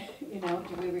record? You know,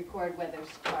 do we record whether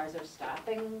cars are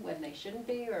stopping when they shouldn't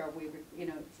be, or are we, you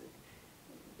know,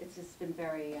 it's just been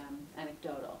very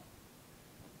anecdotal.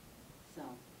 So,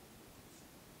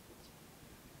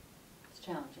 it's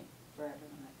challenging for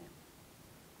everyone, I think.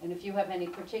 And if you have any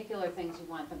particular things you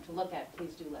want them to look at,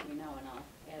 please do let me know, and I'll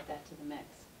add that to the mix.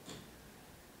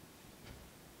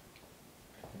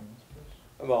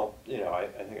 Well, you know, I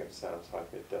think it sounds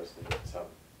like it does need some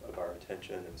of our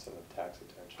attention and some of TAC's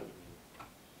attention.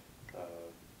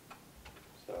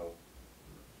 So,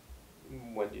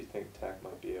 when do you think TAC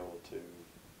might be able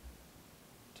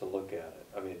to look at it?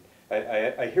 I mean,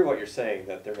 I hear what you're saying,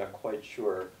 that they're not quite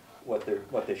sure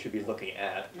what they should be looking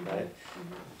at, right?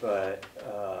 But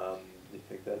do you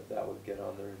think that would get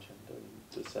on their agenda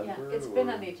in December? Yeah, it's been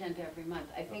on the agenda every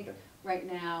month. I think Okay.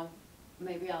 right now,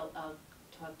 maybe I'll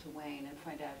talk to Wayne and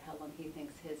find out how long he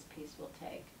thinks his piece will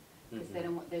take. Because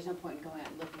there's no point in going out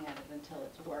and looking at it until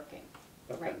it's working.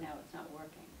 Okay. Right now, it's not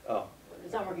working. Oh.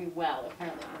 It's not working well,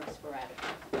 apparently it works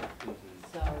sporadically.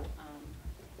 So,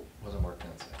 Wasn't working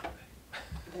on Saturday.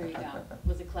 there you go.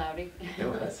 Was it cloudy? It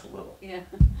was a little. Yeah.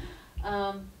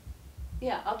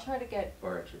 Yeah, I'll try to get,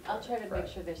 Or actually I'll try to make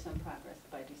Friday. sure there's some progress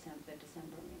by the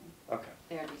December meeting, Okay.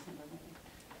 their December meeting.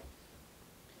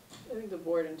 I think the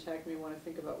board and TAC may want to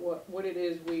think about what it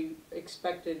is we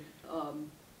expected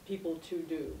people to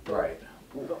do. Right.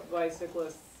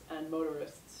 Bicyclists and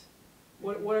motorists.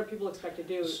 What are people expected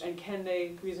to do, and can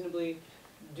they reasonably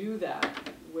do that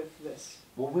with this?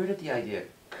 Well, where did the idea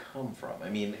come from? I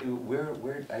mean,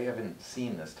 where, I haven't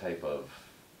seen this type of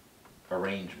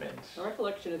arrangement. My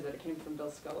recollection is that it came from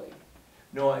Bill Scully.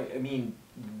 No, I mean,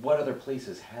 what other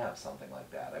places have something like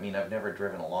that? I mean, I've never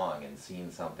driven along and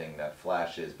seen something that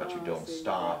flashes, but you Oh, I don't see, you're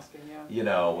stop, asking, yeah. you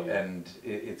know, Yeah. and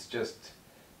it's just,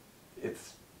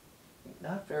 it's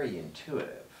not very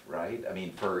intuitive, right? I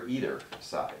mean, for either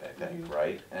side, I think,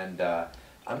 right? And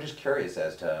I'm just curious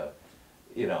as to,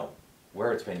 you know,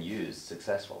 where it's been used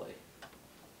successfully.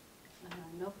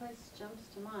 No place jumps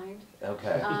to mind.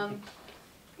 Okay.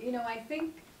 You know, I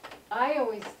think, I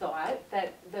always thought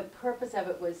that the purpose of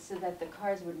it was so that the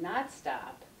cars would not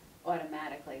stop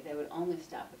automatically. They would only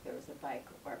stop if there was a bike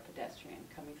or a pedestrian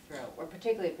coming through, or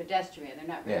particularly a pedestrian. They're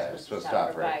not really Yeah, supposed to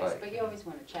stop for a bikes, bike. but you always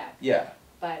want to check. Yeah.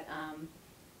 But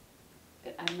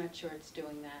I'm not sure it's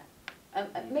doing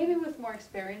that. Maybe with more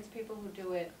experienced people who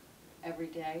do it every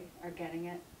day are getting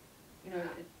it. You know,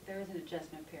 there is an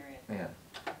adjustment period. Yeah,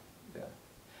 yeah.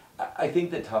 I think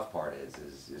the tough part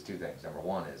is two things. Number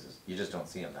one is you just don't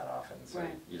see them that often, so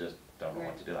Right. you just don't know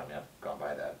what to do. I mean, I've gone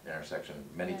by that intersection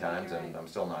many Yeah, times you're and right. I'm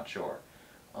still not sure.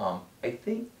 I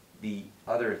think the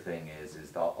other thing is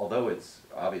although it's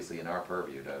obviously in our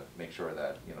purview to make sure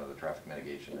that, you know, the traffic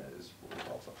mitigation is,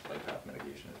 also light path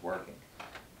mitigation is working,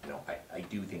 you know, I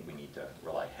do think we need to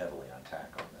rely heavily on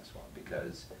TAC on this one,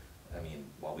 because, I mean,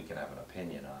 while we can have an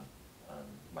opinion on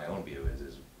my own view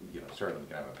is, you know, certainly we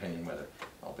can have an opinion whether,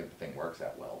 I don't think the thing works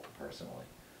that well personally.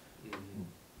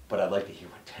 But I'd like to hear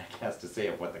what TAC has to say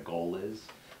of what the goal is,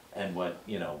 and what,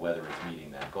 you know, whether it's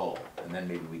meeting that goal. And then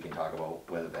maybe we can talk about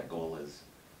whether that goal is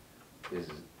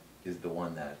the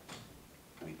one that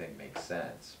we think makes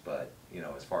sense. But, you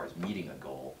know, as far as meeting a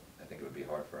goal, I think it would be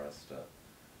hard for us to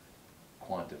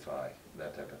quantify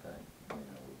that type of thing. You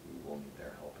know, we will need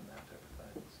their help in that type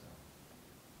of thing, so.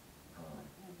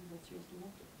 I think that's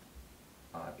reasonable.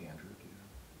 Andrew, do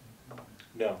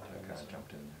you? No. I kind of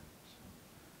jumped in there,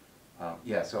 so.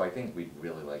 Yeah, so I think we'd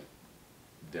really like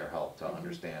their help to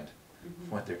understand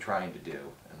what they're trying to do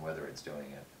and whether it's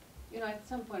doing it You know, at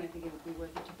some point, I think it would be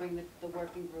worth it to bring the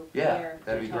working group Yeah, here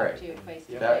that'd to be talk great. to you face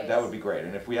to face. That would be great,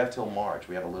 and if we have till March,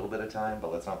 we have a little bit of time,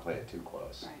 but let's not play it too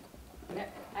close. Right. And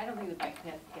I don't think the bike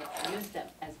path gets used up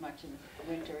as much in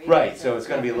the winter either. Right, so it's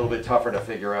gonna be a little bit tougher to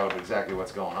figure out exactly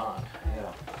what's going on.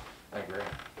 Yeah, I agree.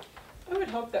 I would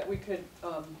hope that we could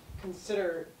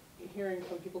consider hearing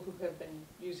from people who have been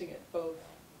using it both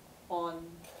on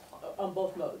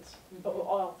both modes,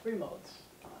 all three modes,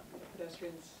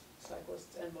 pedestrians,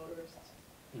 cyclists, and motorists.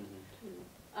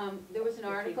 There was an Good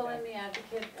article in feedback. The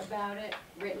Advocate about it,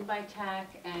 written by TAC,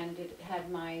 and it had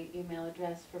my email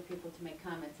address for people to make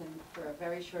comments, and for a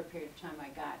very short period of time I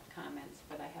got comments,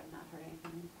 but I have not heard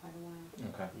anything in quite a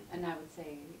while. Okay. And I would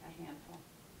say a handful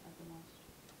at the most.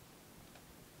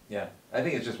 Yeah, I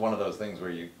think it's just one of those things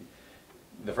where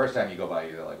the first time you go by,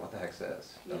 you're like, what the heck's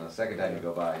this? And the second time you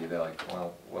go by, they're like,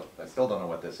 well, I still don't know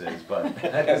what this is, but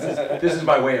this is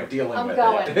my way of dealing I'm with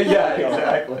going. it. Yeah,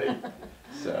 exactly.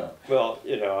 So, Well,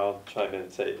 I'll chime in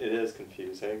and say it is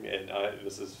confusing, and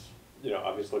this is,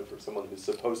 obviously for someone who's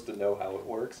supposed to know how it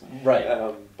works.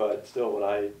 right. But still, when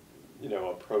I,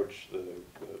 approach the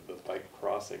bike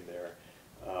crossing there,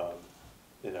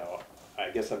 I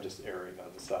guess I'm just erring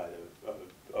on the side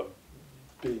of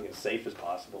being as safe as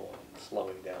possible and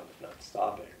slowing down, if not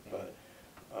stopping. But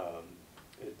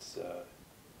it's,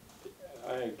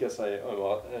 I guess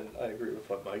and I agree with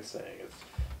what Mike's saying. It's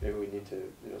maybe we need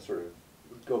to, sort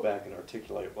of go back and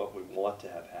articulate what we want to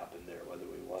have happen there, whether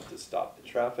we want to stop the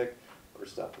traffic or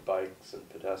stop the bikes and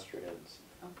pedestrians,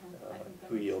 Okay. I think that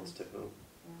who makes yields sense. to whom.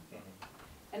 Yeah.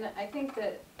 And I think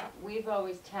that we've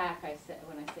always, TAC,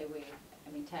 when I say we,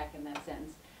 I mean TAC in that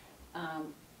sentence,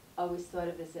 always thought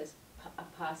of this as a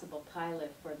possible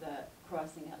pilot for the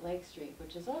crossing at Lake Street,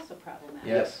 which is also problematic.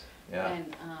 Yes, yeah.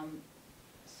 And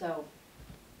so,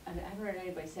 I haven't heard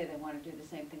anybody say they want to do the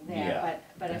same thing there, Yeah.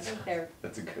 but I think they're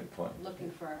That's a good point.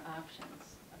 looking for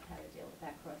options of how to deal with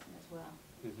that crossing as well.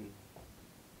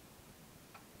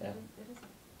 Yeah.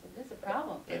 It is a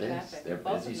problem for It is, traffic. they're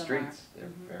Both of busy them are. streets, they're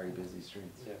Mhm. very busy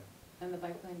streets. Yeah. And the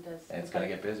bike lane does. And it's the gonna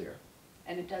bike- get busier.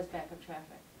 And it does back up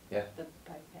traffic, Yeah, the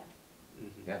bike path.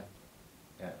 yeah,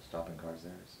 yeah, stopping cars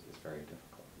there is very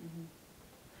difficult.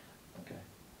 Okay,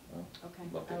 well, Okay,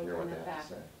 love to I will hear what bring they that have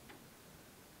to back. say.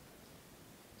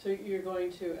 So you're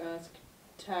going to ask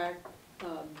TAC,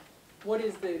 what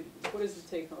is the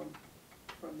take home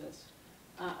from this?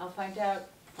 I'll find out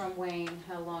from Wayne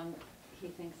how long he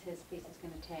thinks his piece is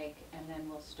gonna take, and then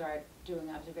we'll start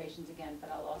doing observations again, but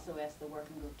I'll also ask the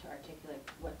working group to articulate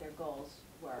what their goals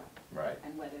were. Right.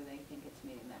 And whether they think it's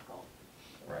meeting that goal.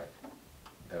 Right,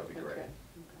 that would be great. Okay.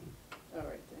 Okay. All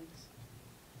right, thanks.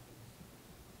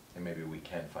 And maybe we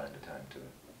can find a time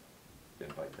to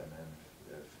invite them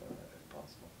in if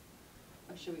possible.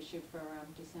 Or should we shoot for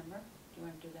December? Do you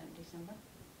wanna do that in December?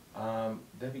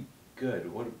 That'd be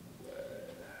good, what,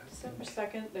 December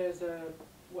 2nd, there's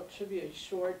what should be a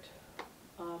short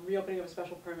reopening of a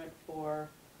special permit for,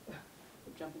 I'm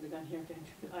jumping the gun here, getting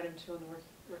to item 2 on the work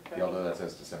tracking. although that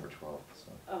says December 12th,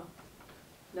 so. Oh,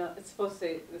 no, it's supposed to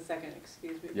say the 2nd,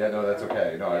 excuse me. Yeah, no, that's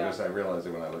okay, no, Yeah. I realized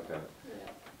it when I looked at it.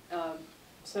 Yeah.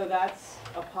 So that's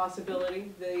a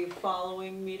possibility. The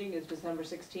following meeting is December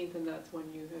 16th, and that's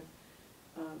when you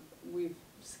have, we've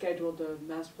scheduled the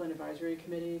Master Plan Advisory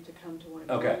Committee to come to one of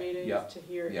your Okay, meetings yeah. to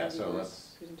hear Yeah, Andy so Moore's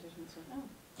let's- presentation. So, Oh,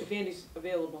 if Andy's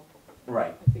available,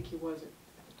 Right. I think he was at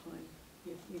the time.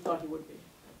 He thought he would be.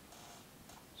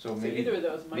 So So maybe, either of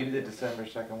those might maybe the be- December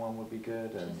 2nd one would be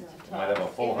good, and Just to we might have a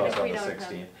talk, full even house if on we the don't have-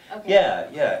 16th. Okay.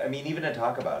 Yeah, I mean, even to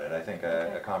talk about it, I think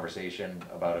Okay. a conversation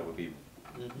about it would be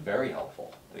very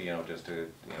helpful, just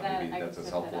to, That- maybe I can that's as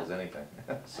set helpful that as up. anything,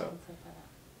 I can so. set that up.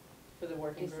 For the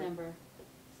working group. December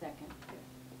 2nd.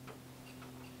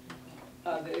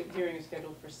 The hearing is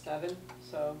scheduled for 7,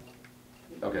 so.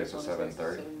 Okay, so 7:30?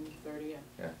 7:30, yeah.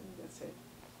 Yeah. That's it.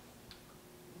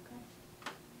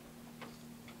 Okay.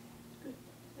 Good,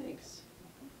 thanks.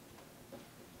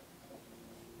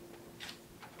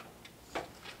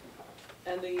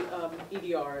 And the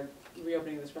EDR,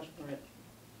 reopening of the special permit,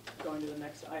 going to the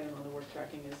next item on the work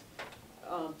tracking is,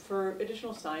 for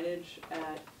additional signage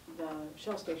at the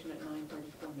Shell station at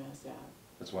 934 Mass Ave.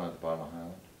 That's one at the bottom of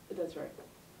Highland? That's right.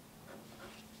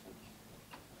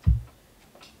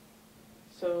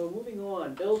 So moving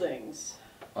on, buildings.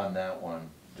 On that one,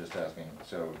 just asking,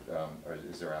 so,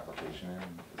 is there application in,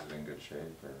 is it in good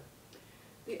shape, or?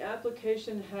 The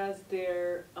application has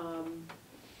their,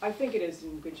 I think it is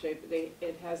in good shape.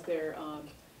 It has their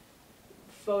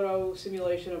photo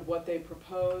simulation of what they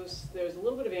propose. There's a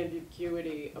little bit of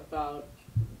ambiguity about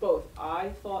both. I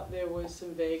thought there was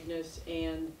some vagueness,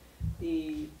 and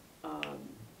the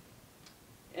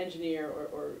engineer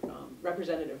or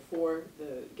representative for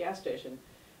the gas station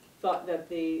thought that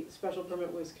the special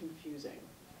permit was confusing.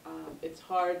 It's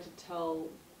hard to tell.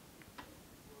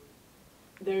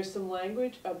 There's some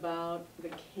language about the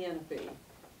canopy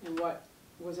and what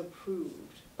was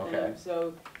approved. Okay. And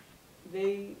so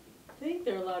they think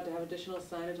they're allowed to have additional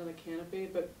signage on the canopy,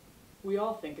 but we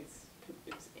all think it's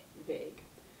vague.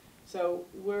 So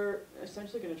we're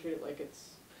essentially gonna treat it like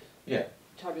it's Yeah,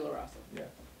 tabula rasa. yeah.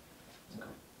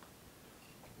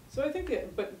 So I think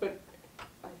that, but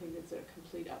I think it's a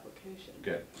complete application.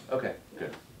 Good, okay,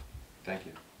 good. Thank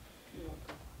you. You're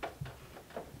welcome.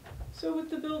 So with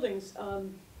the buildings,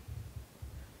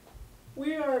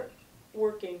 we are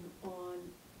working on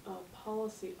a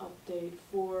policy update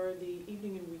for the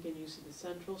evening and weekend use of the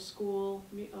central school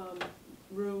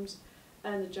rooms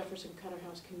and the Jefferson Cutter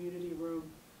House community room.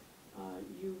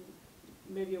 You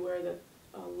may be aware that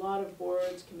a lot of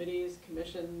boards, committees,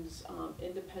 commissions,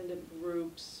 independent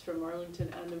groups from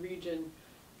Arlington and the region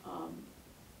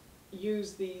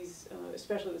use these,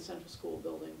 especially the central school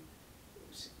building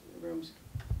rooms,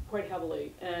 quite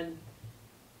heavily. And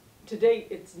to date,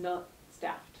 it's not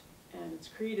staffed, and it's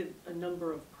created a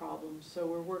number of problems. So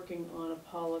we're working on a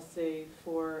policy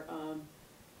for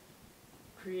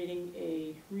creating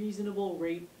a reasonable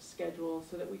rate schedule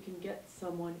so that we can get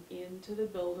someone into the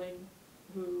building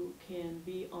who can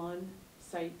be on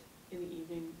site in the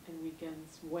evening and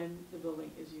weekends when the building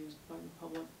is used by the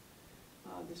public.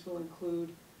 This will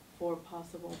include for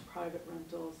possible private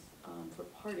rentals for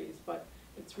parties, but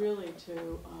it's really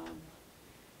to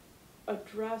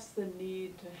address the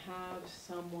need to have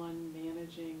someone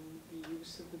managing the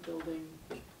use of the building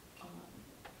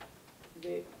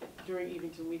during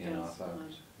evenings and weekends.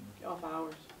 Off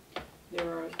hours.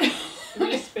 There are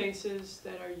 3 spaces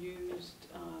that are used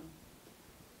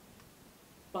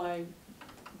by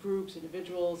groups,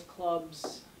 individuals,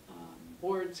 clubs,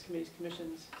 boards, committees,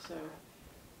 commissions. So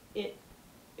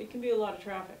it can be a lot of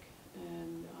traffic,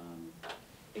 and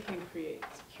it can create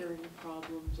security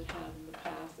problems. It has in the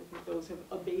past. I think those have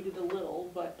abated a little,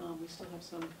 but we still have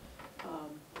some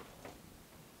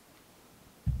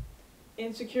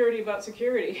insecurity about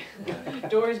security.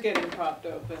 Doors getting propped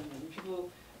open, and people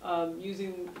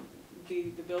using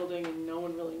the building and no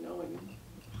one really knowing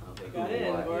how they got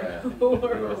in or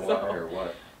why or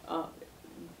what.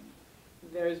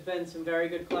 There's been some very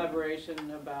good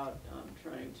collaboration about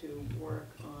trying to work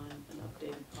on an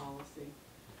updated policy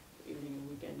for evening and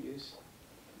weekend use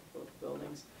of both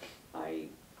buildings. I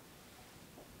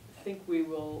think we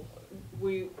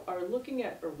are looking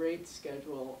at a rate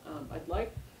schedule. I'd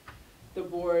like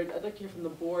to hear from the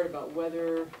board about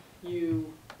whether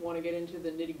you want to get into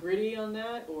the nitty-gritty on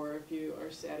that, or if you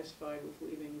are satisfied with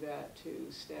leaving that to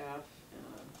staff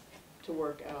to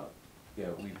work out. Yeah,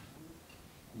 we've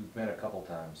met a couple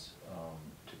times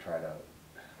to try to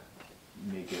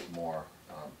make it more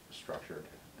structured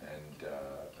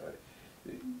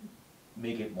and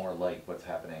make it more like what's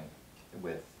happening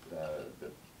with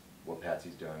what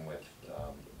Patsy's doing with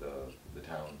the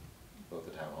town, both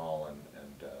the town hall and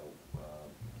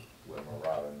Wilmer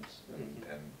Robbins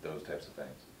and those types of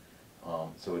things.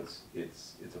 So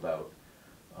it's about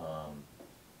a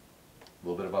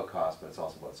little bit about cost, but it's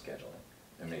also about scheduling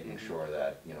and making sure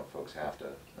that, you know, folks have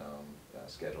to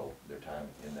schedule their time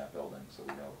in that building so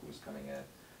we know who's coming in,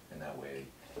 and that way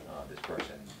this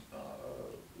person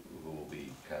who will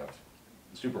be kind of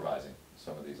supervising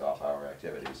some of these off-hour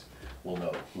activities will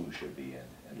know who should be in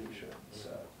and who shouldn't. So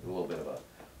a little bit of a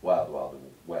wild, wild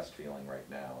west feeling right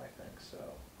now, I think, so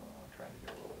trying to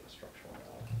get a little bit of structure on that.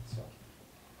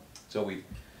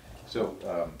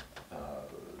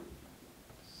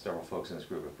 Several folks in this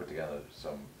group have put together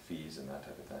some fees and that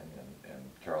type of thing,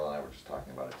 and Carol and I were just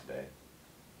talking about it today.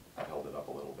 I've held it up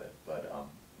a little bit, but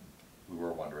we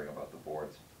were wondering about the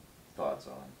board's thoughts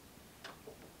on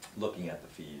looking at the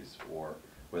fees, or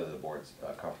whether the board's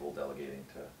comfortable delegating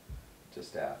to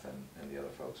staff and the other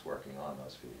folks working on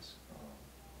those fees.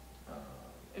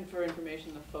 And for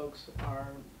information, the folks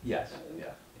are Yes,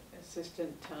 yeah.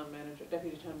 Assistant Town Manager,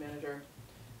 Deputy Town Manager,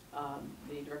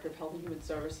 the Director of Health and Human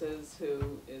Services,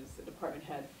 who is the department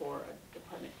head for a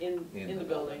department in the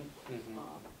building.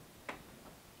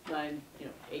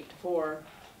 8 to 4,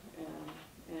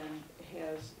 and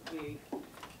has the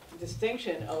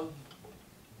distinction of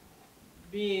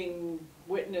being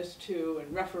witness to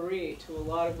and referee to a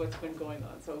lot of what's been going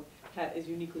on. So Pat is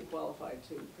uniquely qualified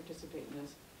to participate in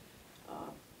this.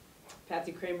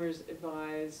 Patsy Kramer's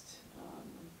advised,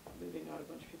 leaving out a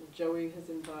bunch of people. Joey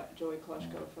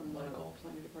Kloshko from the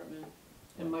planning department,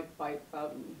 and Mike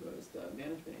Bowden, who is the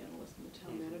management analyst in the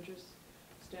town manager's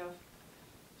staff.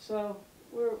 So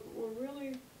we're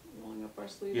really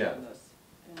sleeves Yeah. on this.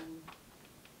 And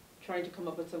trying to come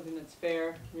up with something that's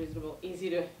fair, reasonable, easy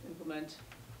to implement.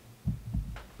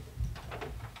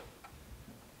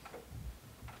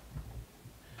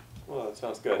 Well, that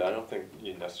sounds good. I don't think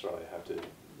you necessarily have to,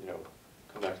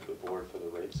 come back to the board for the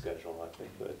rate schedule. I think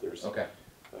that there's Okay.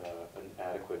 an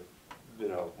adequate,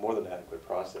 more than adequate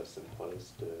process in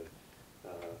place to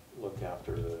look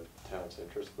after the town's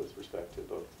interest with respect to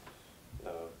both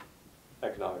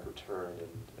economic return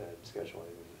and scheduling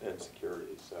and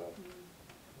security. So,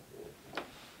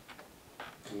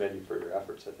 commend you for your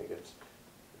efforts. I think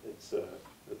it's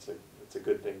a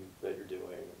good thing that you're doing.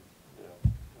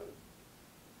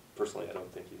 Personally, I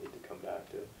don't think you need to come back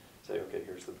to say, okay,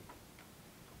 here's the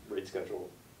rate schedule,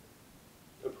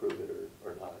 approve it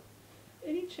or not.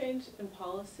 Any change in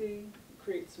policy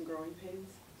creates some growing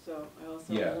pains, so I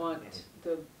also Yeah. want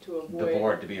to avoid. The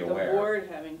board to be aware. The board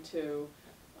having to,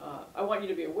 I want you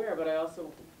to be aware, but I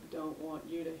also don't want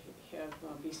you to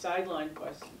have, be sidelined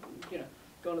by,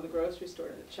 going to the grocery store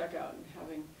to check out and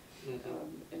having,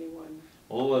 anyone.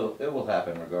 Well, it will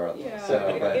happen regardless, Yeah, so,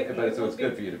 it but it's will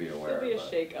good be- for you to be aware There'll be a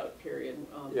of it. shakeout period.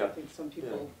 I Yeah. think some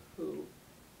people who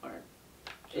aren't,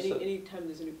 Just a- anytime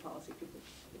there's a new policy, people,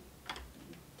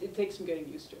 it takes some getting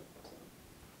used to,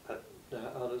 so.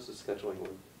 How does the scheduling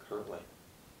work currently?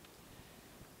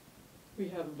 We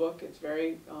have a book, it's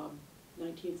very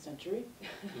 19th century.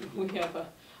 We have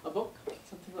a book,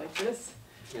 something like this.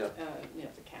 Yeah.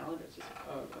 It's a calendar, it's just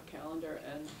a calendar,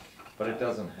 and. But it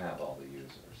doesn't have all the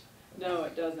users. No,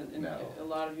 it doesn't, and No. a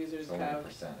lot of users It's only a have,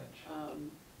 percentage.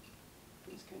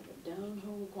 it's kind of a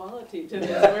down-home quality to this,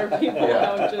 Yeah. where people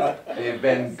Yeah. have just. They've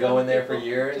been some going there for people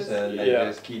years just- and they Yeah.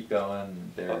 just keep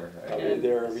going there. I'll be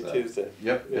there every So- Tuesday.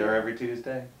 Yep, they're Yeah. every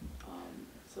Tuesday.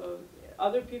 So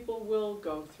other people will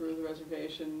go through the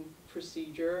reservation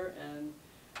procedure, and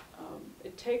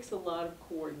it takes a lot of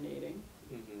coordinating,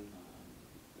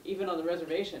 even on the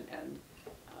reservation end,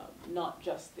 not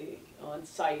just the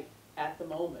on-site at the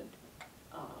moment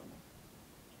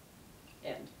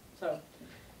end. So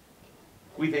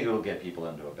We think it'll get people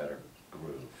into a better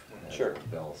groove. and Sure.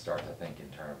 They'll start to think in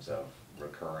terms of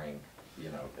recurring,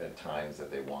 at times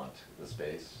that they want the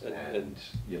space And- and,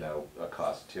 a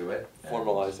cost to it. and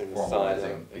Formalizing the sign up.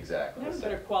 Formalizing, exactly. have a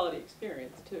better quality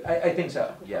experience too. I think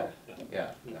so, yeah,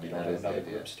 yeah. I You mean, don't that have is the another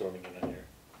idea. group storming in on your.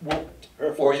 Well,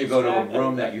 turf, or which you is- go to a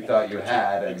room that you thought you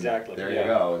had and Exactly, there you yeah.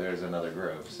 go, there's another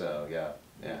group, so, yeah.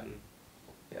 Mhm.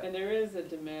 Yeah. And there is a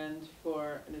demand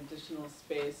for an additional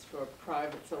space for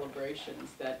private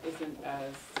celebrations that isn't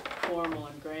as formal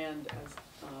and grand as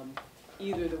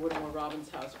either the Whittemore Robbins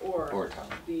House or Tom.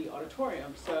 the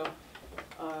auditorium. So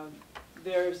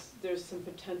there's some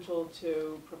potential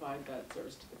to provide that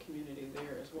service to the community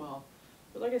there as well.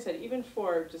 But like I said, even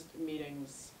for just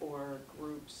meetings or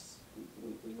groups,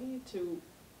 we need to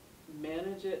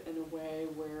manage it in a way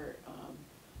where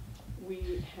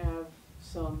we have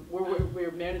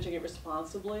we're managing it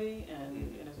responsibly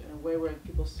and in a way where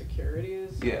people's security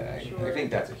is Yeah, I ensured. think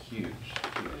that's a huge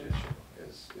issue,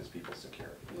 is people's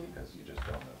security, Yeah. because you just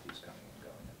don't know who's coming and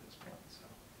going at this point, so.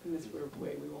 In this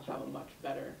way, we will have a much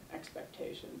better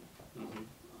expectation Mhm.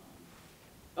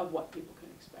 of what people can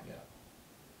expect. Yeah,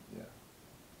 yeah.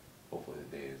 Hopefully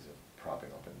the days of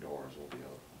propping open doors will be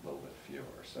a little bit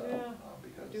fewer, so, Yeah,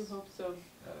 because I do hope so.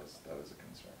 that is a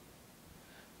concern.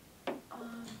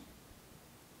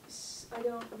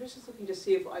 I was just looking to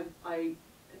see if I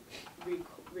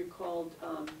recalled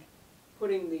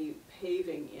putting the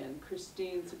paving in.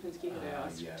 Christine Sapinski had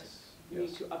asked me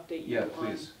to update you Yeah, on.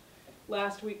 please.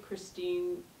 Last week,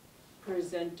 Christine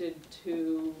presented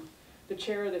to the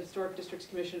chair of the Historic Districts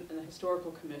Commission and the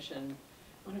Historical Commission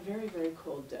on a very, very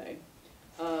cold day.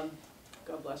 God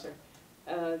bless her.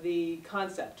 The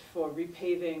concept for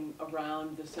repaving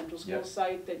around the central school Yep.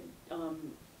 site that,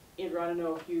 Andrew, I don't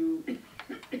know if you It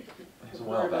was have a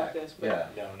while heard about back, this, but yeah.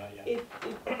 No, not yet.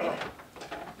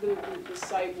 the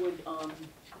site would,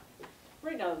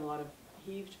 right now there's a lot of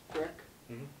heaved brick.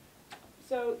 Mhm.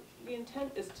 So the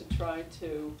intent is to try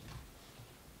to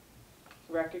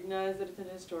recognize that it's an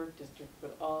historic district,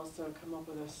 but also come up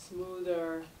with a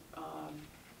smoother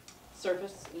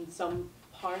surface in some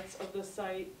parts of the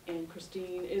site. And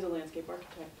Christine is a landscape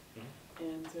architect,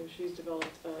 and so she's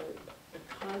developed a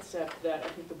concept that I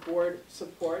think the board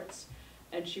supports.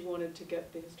 And she wanted to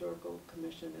get the Historical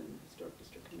Commission and the Historic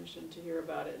District Commission to hear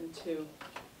about it and to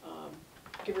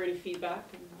give her any feedback.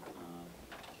 And,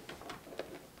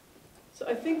 so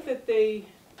I think that they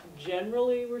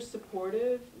generally were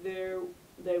supportive.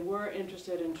 They were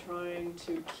interested in trying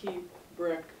to keep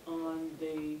brick on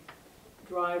the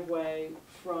driveway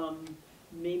from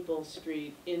Maple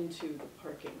Street into the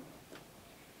parking.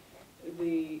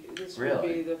 Roberts would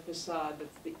Really? be the facade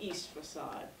that's the east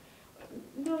facade.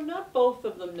 No, not both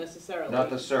of them necessarily. Not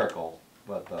the circle,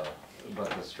 but the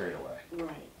straightaway. Right,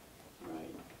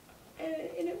 right.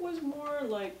 And it was more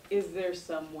like, is there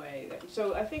some way that,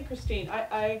 so I think Christine,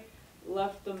 I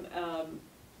left them,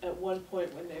 at one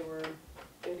point when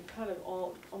they'd kind of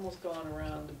almost gone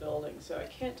around the building, so I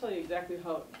can't tell you exactly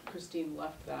how Christine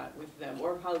left that with them,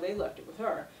 or how they left it with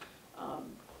her.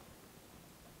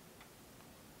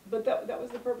 But that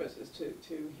was the purpose, is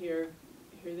to hear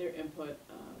their input.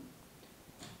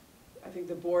 I think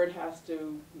the board has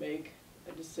to make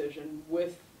a decision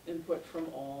with input from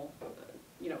all,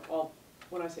 all,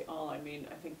 when I say all, I mean,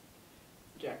 I think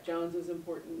Jack Jones is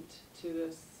important to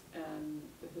this, and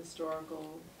the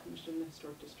Historical Commission, the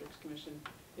Historic Districts Commission.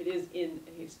 It is in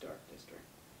a historic district.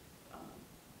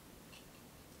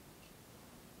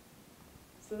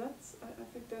 So I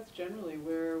think that's generally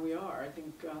where we are. I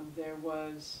think there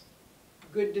was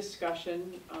good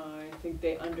discussion. I think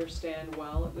they understand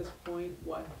well at this point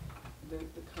what the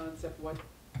concept, what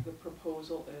the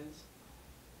proposal is.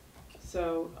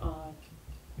 So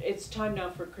it's time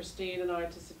now for Christine and I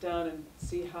to sit down and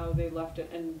see how they left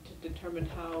it, and to determine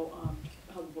how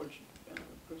the board should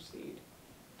proceed.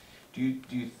 Do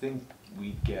you think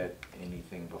we'd get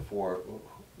anything before,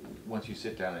 once you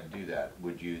sit down and do that,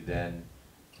 would you then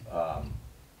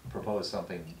propose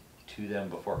something to them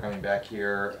before coming back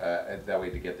here, that way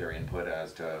to get their input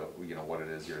as to, what it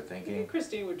is you're I thinking? think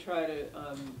Christine would try to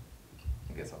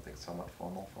Get something somewhat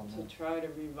formal from them? try to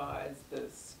revise the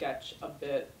sketch a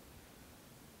bit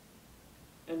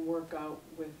and work out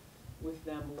with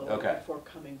them a little Okay. bit before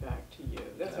coming back to you.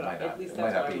 That's It what might at not- least it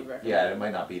that's might what not I would be- recommend. Yeah, it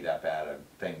might not be that bad a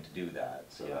thing to do that,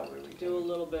 so Yeah, that way we can. do a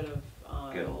little bit of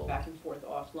Get a little- back and forth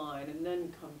offline, and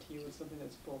then come to you with something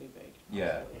that's fully baked. Yeah,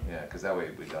 Absolutely. yeah, because that way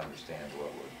we'd understand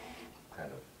what would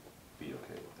kind of be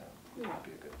okay with them. Yeah. Would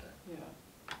be a good thing.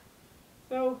 Yeah.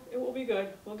 So it will be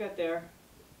good. We'll get there.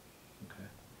 Okay,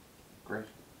 great.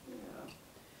 Yeah.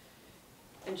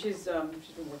 And she's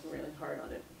been working really hard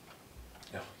on it.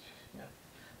 Yeah, yeah.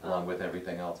 Along with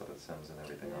everything else at Sims and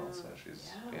everything else, so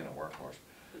she's Yeah. being a workhorse.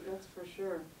 That's for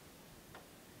sure.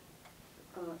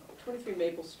 23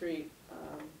 Maple Street,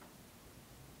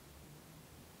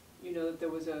 you know that there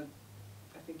was I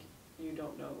think you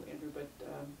don't know, Andrew, but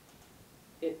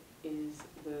it is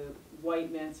the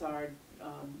white mansard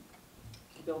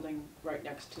building right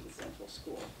next to the central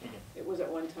school. It was at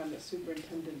one time the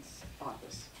superintendent's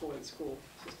office for the school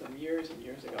system years and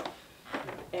years ago.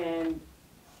 And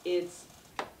it's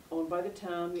owned by the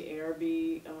town. The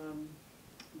ARB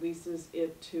leases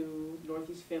it to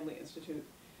Northeast Family Institute,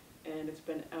 and it's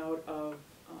been out of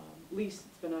lease.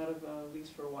 It's been out of lease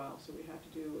for a while, so we have to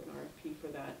do an RFP for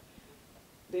that.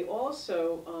 They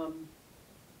also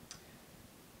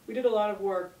we did a lot of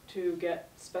work to get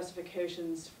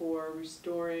specifications for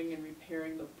restoring and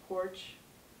repairing the porch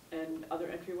and other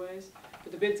entryways,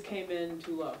 but the bids came in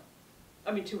too low.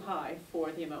 I mean, too high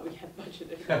for the amount we had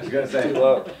budgeted. I was gonna say, Too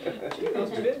low. Gee, those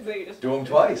bids, they just. Do them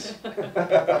twice. They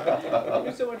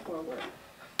do so much more work.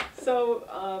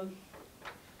 So,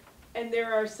 and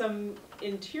there are some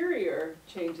interior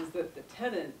changes that the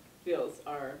tenant feels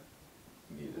are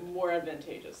Needed. more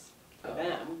advantageous for Oh,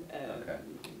 them, okay.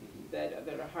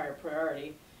 that are higher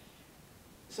priority.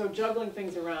 So juggling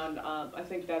things around, I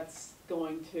think that's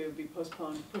going to be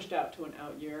postponed, pushed out to an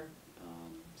out year.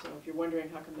 So if you're wondering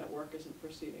how come that work isn't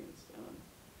proceeding,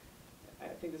 I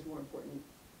think there's more important,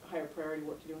 higher priority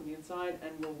work to do on the inside,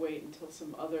 and we'll wait until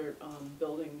some other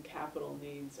building capital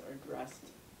needs are addressed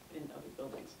in other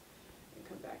buildings and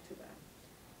come back to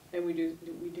that. And we do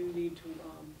need to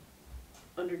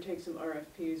undertake some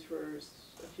RFPs for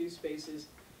a few spaces.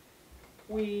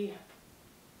 We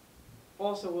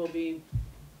also will be,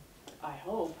 I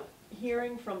hope,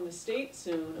 hearing from the state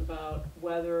soon about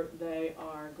whether they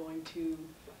are going to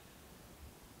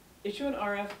issue an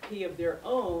RFP of their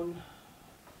own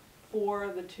for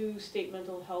the 2 state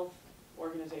mental health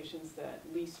organizations that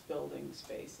lease building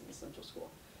space in the central school.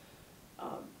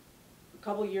 A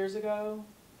couple years ago,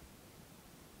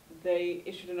 they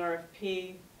issued an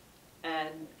RFP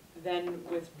and then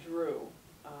withdrew.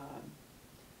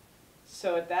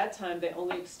 So at that time, they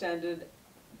only extended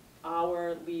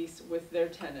our lease with their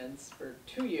tenants for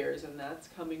 2 years, and that's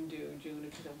coming due June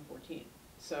of 2014.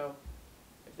 So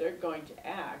if they're going to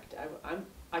act,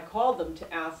 I called them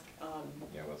to ask,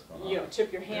 Yeah, what's going on?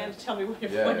 tip your hand, Yeah. tell me when Yeah,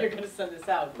 you're yeah. gonna send this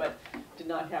out, but did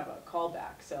not have a call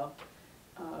back, so.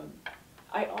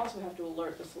 I also have to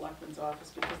alert the selectman's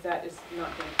office, because that is not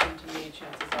gonna come to me,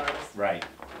 chances are. Right.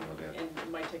 And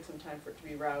it might take some time for it to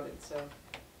be routed, so.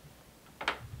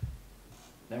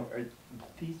 Now, are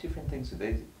these different things, are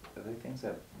there things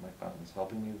that Mike Fountain was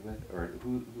helping you with, or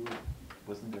who,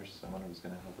 wasn't there someone who was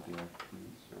gonna help with the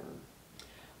RFPs,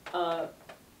 or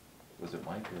was it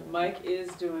Mike or? Mike is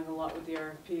doing a lot with the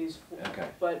RFPs, Okay.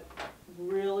 but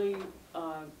really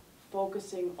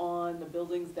focusing on the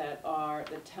buildings that are,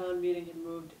 the town meeting had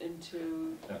moved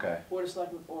into Okay, Board of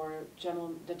Selectmen or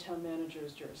the town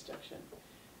manager's jurisdiction.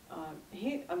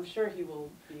 I'm sure he will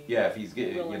be yeah, if he's,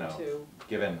 you willing know, to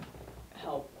given,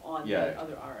 help on the Yeah.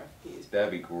 other RFPs. that'd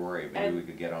be great, maybe And- we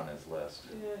could get on his list.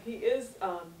 Yeah, he is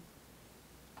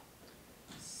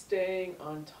staying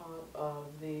on top of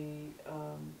the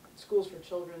Schools for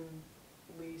Children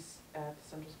lease at the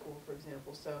Central School, for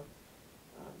example, so,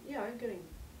 yeah, I'm getting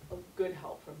a good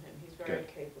help from him. He's very Good.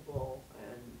 capable,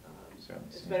 and So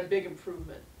it's seems- been a big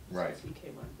improvement Right. since he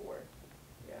came on board,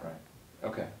 yeah. Right,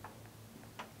 okay.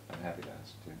 I'm happy to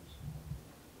ask too.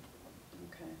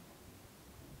 Okay.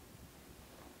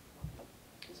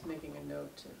 Just making a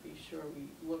note to be sure we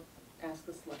ask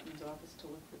the selectman's office to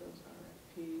look for those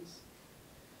RFPs.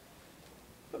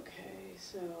 Okay,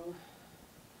 so,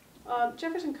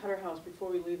 Jefferson Cutter House, before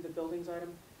we leave the buildings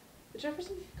item, the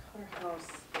Jefferson Cutter House,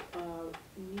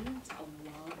 needs a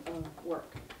lot of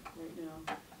work right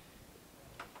now.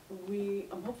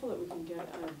 I'm hopeful that we can get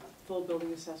a full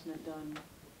building assessment done.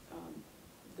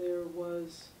 There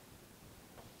was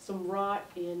some rot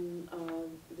in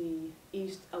the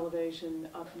east elevation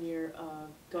up near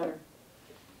gutter,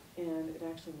 and it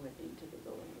actually went into the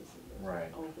building. It was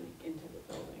Right. opening into the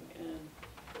building, and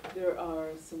there are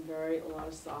a lot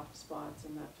of soft spots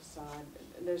in that facade.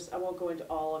 And I won't go into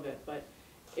all of it, but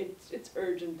it's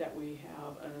urgent that we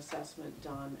have an assessment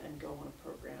done and go on a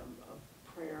program of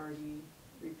priority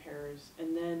repairs,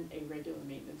 and then a regular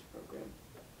maintenance program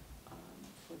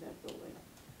for that building.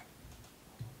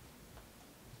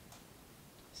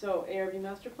 So, ARB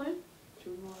master plan,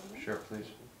 should we move on to that? Sure, please.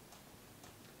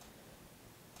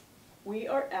 We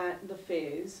are at the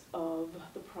phase of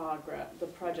the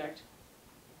project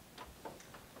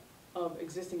of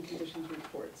existing conditions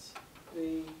reports.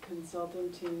 The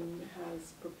consultant team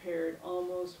has prepared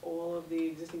almost all of the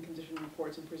existing condition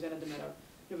reports and presented them at a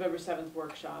November 7th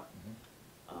workshop.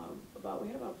 We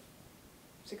had about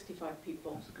 65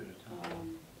 people. That's a good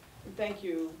attendance. And thank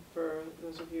you for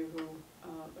those of you who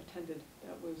attended.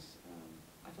 That was,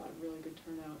 I thought, a really good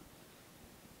turnout.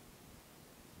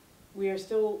 We are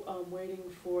still waiting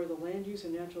for the land use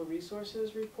and natural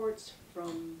resources reports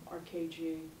from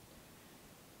RKG.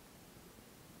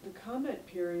 The comment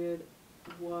period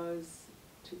was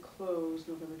to close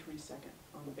November 22nd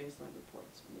on the baseline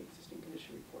reports, on the existing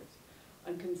condition reports.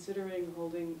 I'm considering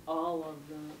holding all of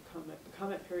the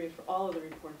comment period for all of the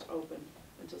reports open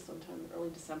until sometime in early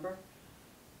December.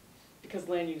 Because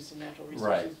land use and natural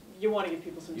resources, Right. you want to give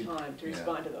people some You- time to yeah.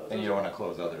 respond to those. And you don't wanna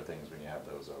close other things when you have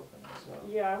those open, so.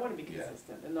 Yeah, I want to be Yeah.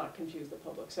 consistent and not confuse the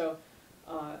public, so,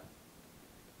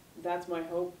 that's my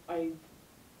hope.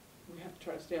 We have to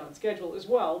try to stay on schedule as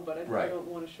well, but I Right. don't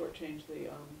want to shortchange the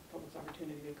public's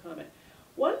opportunity to comment.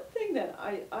 One thing that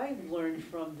I learned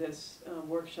from this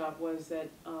workshop was that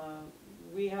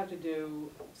we have to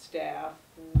do, staff,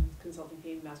 consulting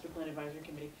team, master plan advisory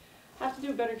committee, have to do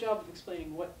a better job of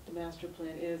explaining what the master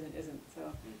plan is and isn't,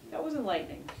 so that was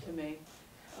enlightening to me.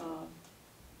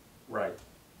 Right,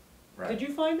 right. Did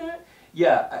you find that?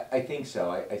 Yeah, I think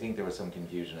so. I think there was some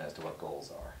confusion as to what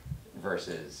goals are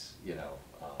versus, you know,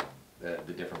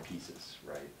 the different pieces,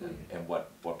 right? And what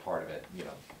part of it, you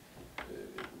know,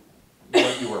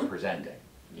 what you were presenting,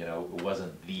 you know, it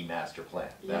wasn't the master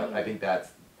plan. I think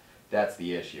that's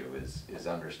the issue, is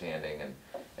understanding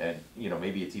and, you know,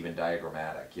 maybe it's even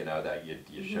diagrammatic, you know, that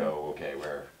you show, okay,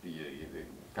 where you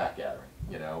fact gathering,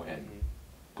 you know, and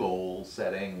goal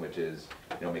setting, which is,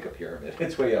 you know, make a pyramid,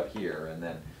 it's way up here, and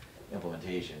then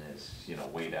implementation is, you know,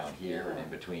 way down here, and in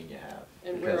between you have.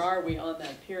 And where because- are we on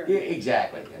that pyramid? Yeah,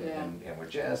 exactly, Yeah. and we're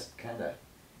just kinda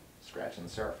scratching the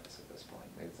surface at this point.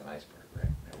 Maybe it's an iceberg, right?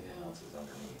 Everything Yeah. else is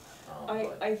underneath.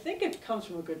 But- I think it comes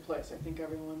from a good place. I think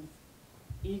everyone's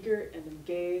eager and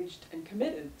engaged and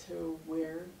committed to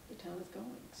where the town is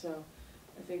going. So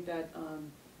I think that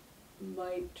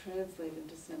might translate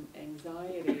into some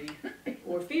anxiety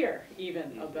or fear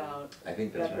even about I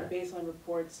think that's that the right. baseline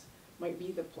reports might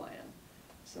be the plan.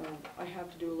 So I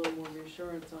have to do a little more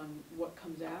reassurance on what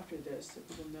comes after this, so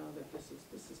people know that this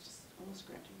is just almost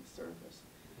scratching the surface.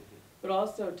 But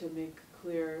also to make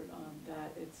clear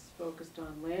that it's focused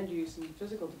on land use and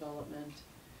physical development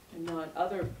and not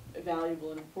other valuable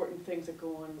and important things that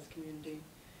go on in this community,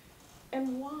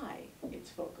 and why it's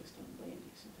focused on land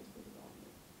use and physical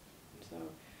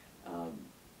development. So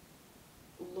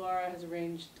Laura has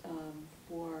arranged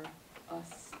for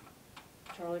us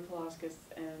Charlie Kolaskis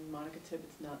and Monica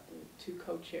Tibbetts, not the two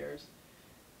co-chairs.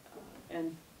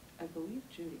 And I believe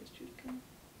Judy, is Judy coming?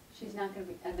 She's not gonna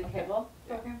be, on the Okay. cable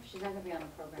Yeah. program, she's not gonna be on the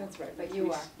program. That's right. But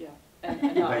you are. Yeah.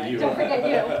 And I. you Don't forget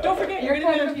you. Don't forget, You're you're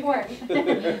going gonna to be on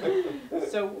report.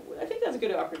 So I think that's a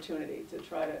good opportunity to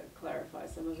try to clarify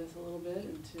some of this a little bit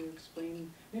and to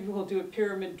explain, maybe we'll do a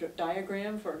pyramid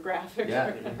diagram for a graphic.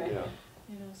 Yeah. Yeah.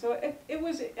 You know, so it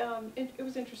was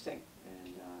interesting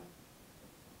and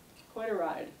quite a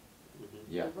ride.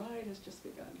 Yeah, The ride has just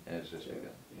begun. and it's just too.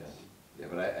 begun, yes. Yeah,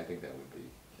 but I think that would be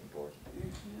important.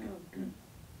 Yeah.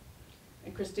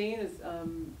 And Christine is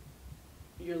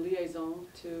your liaison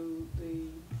to the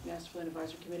Master Plan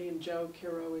Advisory Committee, and Joe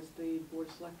Kiro is the Board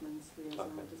of Selectmen's liaison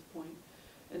Okay. at this point.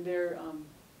 And they're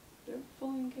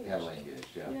fully engaged. Heavily engaged,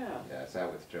 yeah. Yeah. Yeah, I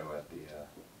sat with Joe at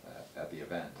the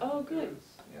event. Oh, and good. it was,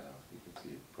 you know, you could see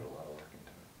he put a lot of work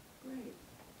into Great.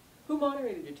 Who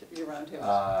moderated your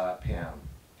roundtable? it. Pam.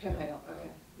 Pam Hale, okay.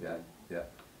 Yeah, yeah,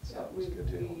 so Yeah, it was good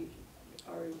too. we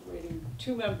are waiting,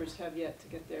 2 members have yet to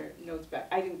get their notes back.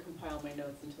 I didn't compile my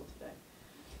notes until today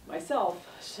myself,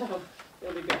 so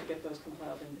it'll be good to get those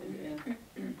compiled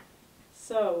in.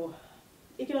 So,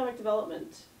 economic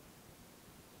development.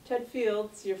 Ted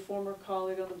Fields, your former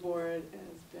colleague on the board,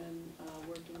 has been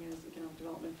working as economic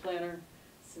development planner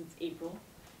since April.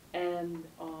 And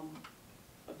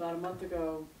about a month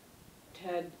ago,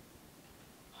 Ted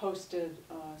hosted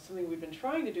something we've been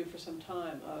trying to do for some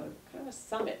time, kind of a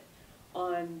summit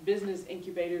on business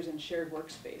incubators and shared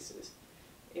workspaces.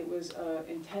 It was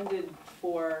intended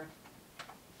for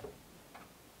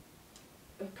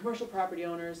commercial property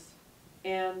owners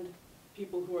and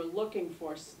people who are looking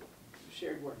for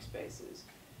shared workspaces.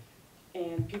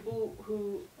 And people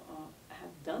who have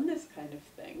done this kind of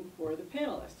thing were the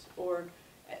panelists.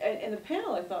 And the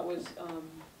panel I thought was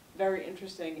very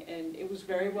interesting, and it was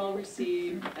very well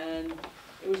received, and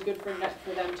it was good for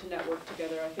them to network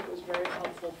together. I think it was very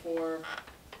helpful for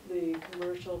the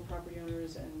commercial property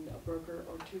owners and a broker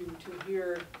or two to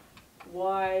hear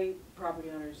why property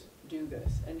owners do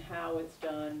this and how it's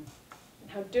done and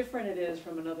how different it is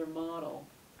from another model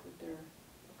that they're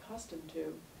accustomed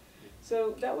to.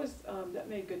 So that was that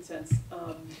made good sense,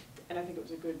 and I think it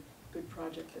was a good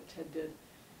project that Ted did.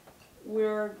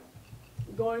 We're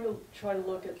going to try to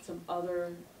look at some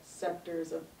other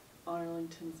sectors of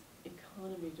Arlington's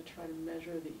economy to try to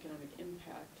measure the economic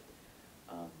impact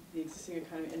of the existing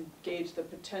economy and gauge the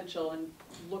potential and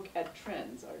look at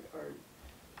trends. Or,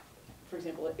 for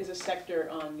example, is a sector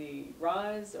on the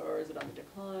rise or is it on the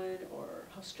decline, or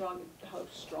how strong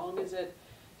is it?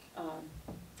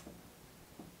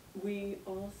 We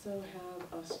also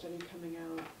have a study coming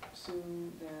out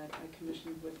soon that I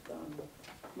commissioned with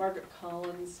Margaret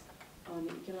Collins on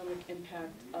the economic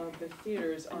impact of the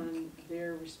theaters on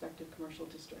their respective commercial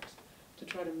districts, to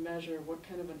try to measure what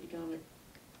kind of an economic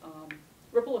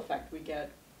ripple effect we get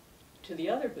to the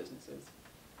other businesses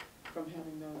from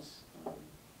having those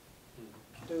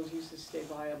uses stay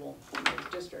viable in those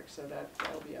districts. So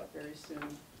that'll be out very soon.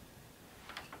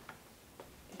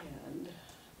 And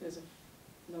there's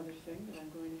another thing that I'm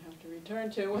going to have to return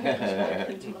to when it's back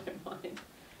into my mind.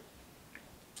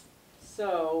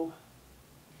 So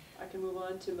I can move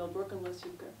on to Millbrook unless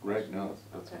you've got Right, questions. no,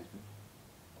 that's Okay.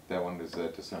 that one is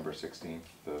December 16th,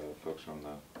 the folks from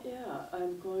the, Yeah,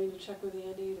 I'm going to check with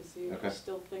Andy to see if he Okay.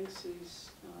 still thinks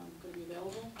he's going to be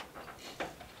available.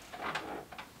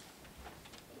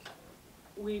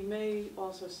 We may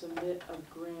also submit a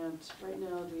grant. Right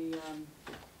now, the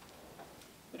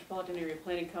Metropolitan Area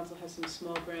Planning Council has some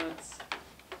small grants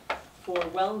for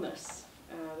wellness.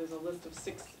 There's a list of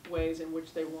 6 ways in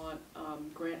which they want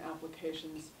grant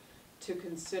applications to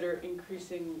consider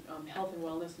increasing health and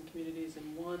wellness in communities,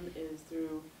 and one is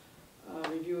through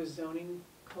review of zoning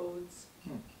codes.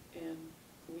 And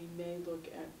we may look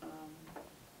at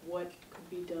what could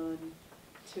be done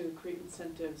to create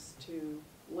incentives to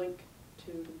link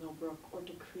to the Millbrook, or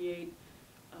to create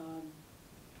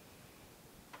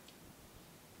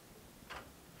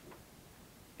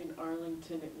in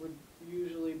Arlington, it would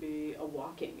usually be a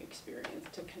walking experience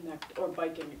to connect, or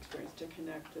biking experience to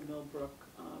connect the Millbrook,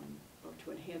 or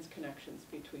to enhance connections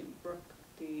between Brook,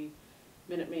 the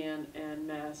Minuteman, and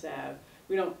Mass Ave.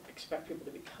 We don't expect people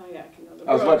to be kayaking on the brook.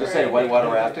 I was about to or say anything, whitewater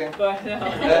rafting. But no,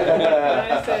 when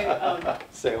I say,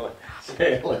 Sailing.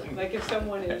 Sailing. like if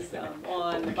someone is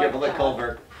on the Be bike careful that path,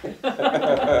 culvert.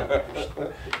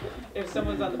 if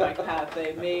someone's on the bike path,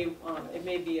 they may, it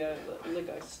may be like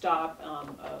a stop,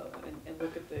 and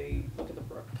look at the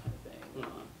brook kind of thing.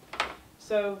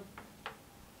 So,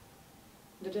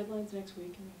 the deadline's next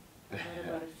week, and we heard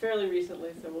about it fairly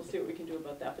recently, so we'll see what we can do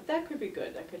about that. But that could be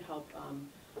good, that could help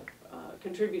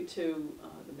contribute to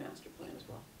the master plan as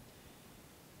well.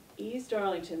 East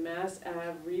Arlington, Mass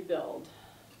Ave rebuild.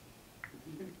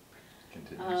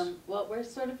 Continues. Well, we're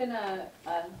sort of in a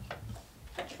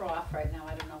trough right now,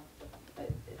 I don't know,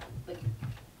 like,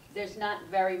 there's not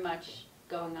very much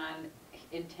going on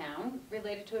in town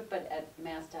related to it, but at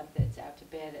MassDOT, it's out to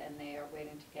bid, and they are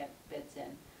waiting to get bids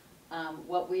in.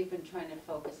 What we've been trying to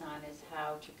focus on is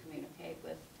how to communicate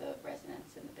with the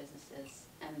residents and the businesses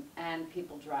and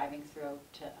people driving through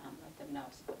to let them know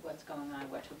what's going on,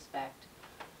 what to expect.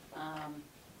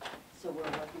 So we're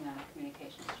working on a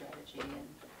communication strategy, and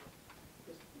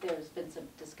there's been some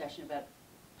discussion about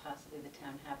possibly the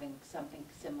town having something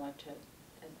similar to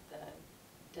the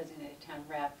designated town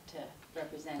rep to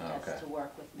represent us, Okay. to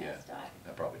work with Yeah, MassDOT.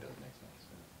 that probably does make sense.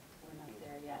 We're not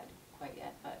there yet, quite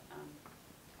yet, but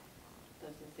those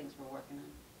are the things we're working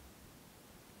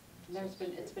on.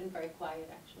 And it's been very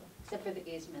quiet actually, except for the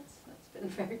easements, that's been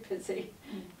very busy,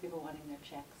 people wanting their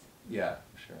checks. Yeah,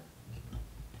 sure.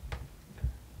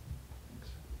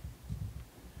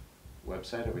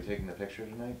 Website, are we taking the picture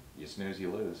tonight? You snooze,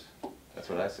 you lose. That's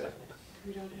what I said.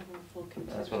 We don't have a full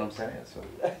contingent. That's what I'm saying, so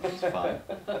it's fine.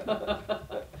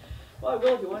 Well, I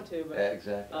will if you want to, but.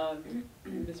 Exactly.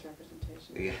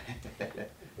 Misrepresentation. Yeah.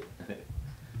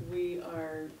 We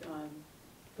are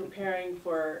preparing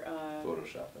for,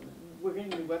 Photoshop them. we're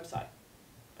getting a new website.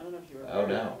 I don't know if you were. Oh,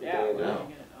 no. Yeah, we're No.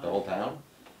 getting it. The whole town?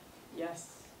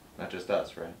 Yes, Not just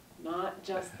us, right? not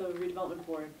just the redevelopment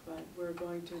board, but we're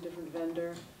going to a different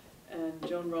vendor. And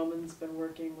Joan Roman's been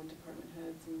working with department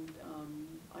heads and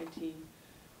IT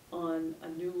on a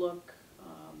new look,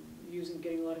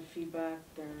 getting a lot of feedback.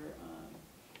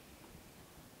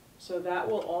 So that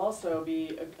will also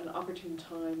be an opportune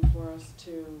time for us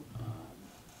to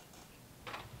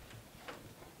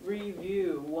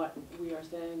review what we are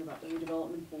saying about the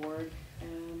redevelopment board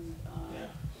and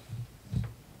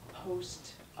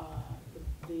post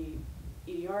the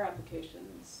EDR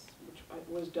applications, which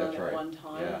was done That's at right. one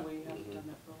time. Yeah. We haven't done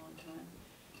that for a long time.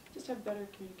 Just have better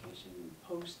communication,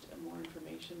 post more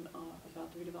information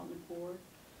about the redevelopment board.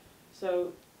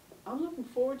 So I'm looking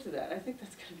forward to that. I think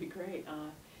that's going to be great.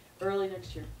 Early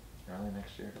next year. Early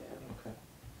next year?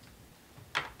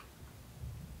 Yeah. Okay.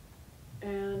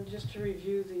 And just to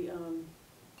review the,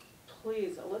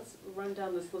 please, let's run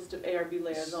down this list of ARB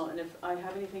liaison, and if I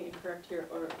have anything incorrect here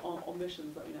or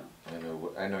omissions, let me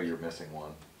know. I know you're missing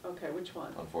one. Okay, which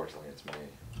one? Unfortunately, it's me.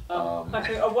 Oh,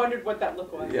 I wondered what that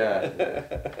looked like. Yeah,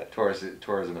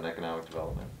 tourism and economic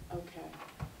development. Okay.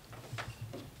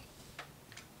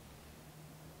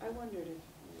 I wondered if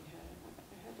we had,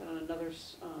 I had that on another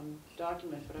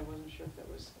document, but I wasn't sure if that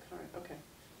was current. Okay.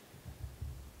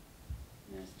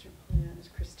 Master plan is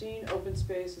Christine, open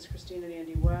space is Christine and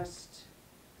Andy West.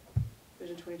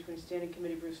 Vision 2020 Standing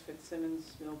Committee, Bruce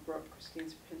Fitzsimmons, Millbrook, Christine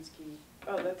Sapinski.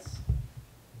 Oh,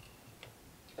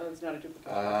 it's not a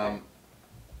duplicate. Okay.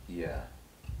 Yeah.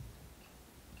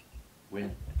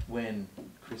 When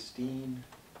Christine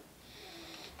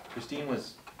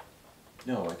was,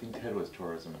 no, I think Ted was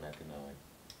tourism and economic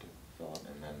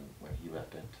development, and then when he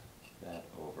left that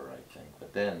over, I think.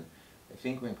 But then, I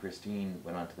think when Christine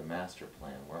went on to the master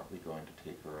plan, weren't we going to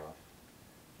take her off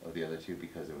of the other two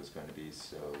because it was going to be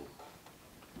so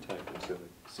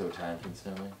time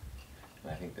consuming?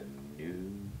 And I think the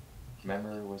new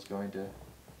member was going to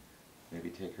maybe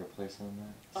take her place on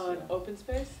that. On so. open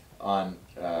space? On,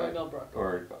 Or Millbrook?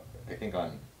 or I think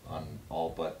on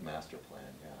all but master plan,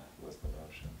 yeah, was the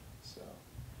notion, so,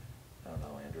 I don't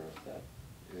know, Andrew, if that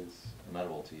is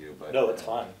amenable to you, but. No, it's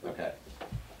fine. Okay,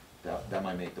 that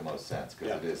might make the most sense, cause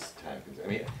Yeah. it is time consuming,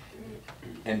 I mean,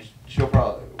 and she'll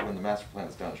probably, when the master plan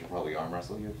is done, she'll probably arm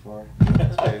wrestle you for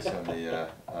space and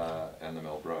the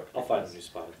Millbrook. I'll find a new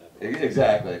spot at that.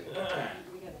 Exactly. We got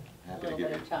Happy a to little give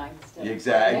bit you. of time still.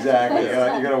 Exactly, you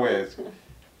got a ways.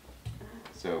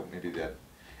 So maybe that.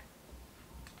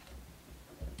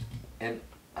 And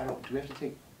do we have to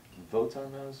take votes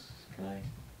on those? Can I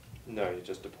No, you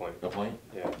just appoint. appoint?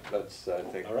 Yeah, that's, I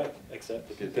think. All right,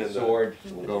 accepted. Get the sword,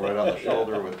 we'll go right on the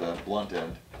shoulder with the blunt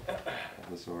end of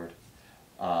the sword.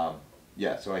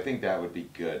 Yeah, so I think that would be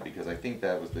good, because I think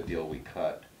that was the deal we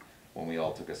cut when we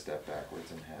all took a step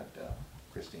backwards and had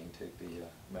Christine take the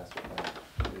master plan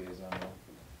liaison role.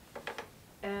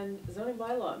 And zoning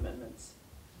bylaw amendments.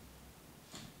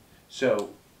 So,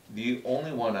 the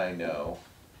only one I know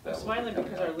I'm that will be smiling coming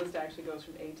because our up- list actually goes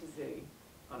from A to Z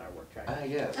on our work track. Ah,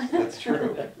 yes, that's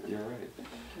true, you're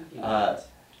right.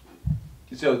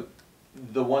 So,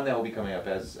 the one that will be coming up,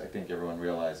 as I think everyone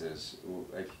realizes,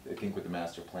 I think with the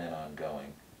master plan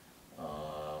ongoing,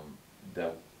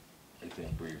 that I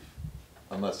think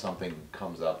unless something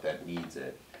comes up that needs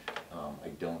it, I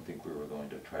don't think we were going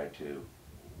to try to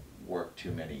work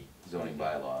too many zoning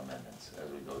bylaw amendments as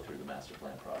we go through the master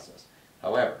plan process.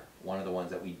 However, one of the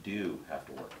ones that we do have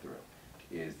to work through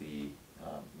is the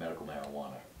medical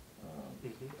marijuana,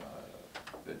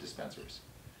 the dispensaries.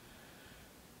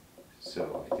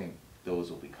 So I think those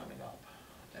will be coming up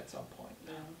at some point.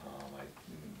 Yeah. I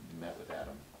met with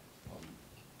Adam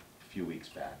a few weeks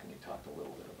back, and we talked a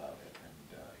little bit about it,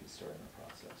 and he's starting the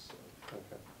process Okay.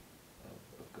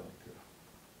 of going through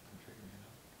and figuring it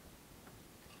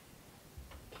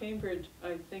out. Cambridge,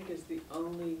 I think, is the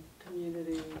only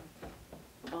community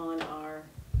on our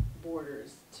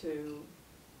borders to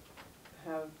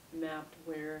have mapped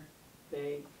where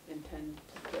they intend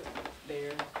to put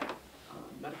their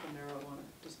medical marijuana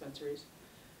dispensaries.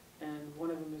 And one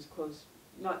of them is close,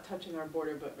 not touching our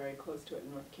border, but very close to it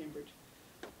in North Cambridge.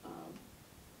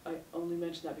 I only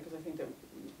mention that because I think that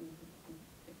in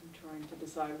trying to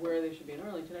decide where they should be in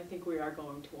Arlington, I think we are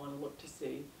going to want to look to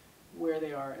see where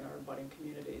they are in our budding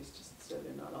communities, just so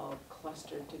they're not all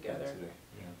clustered together.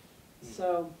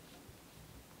 So,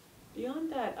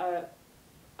 beyond that,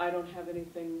 I don't have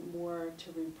anything more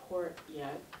to report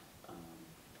yet.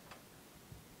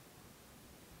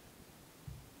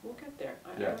 We'll get there.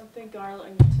 I Yeah. don't think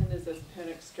Arlington is as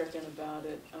panic-stricken about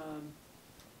it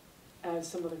as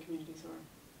some other communities are.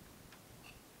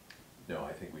 No,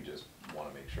 I think we just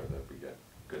wanna make sure that we get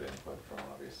good input from,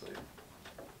 obviously,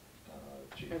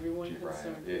 Chief Everyone Chief Ryan.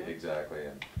 concerned, yeah. Exactly,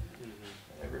 and Mhm.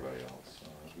 everybody else,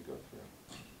 as we go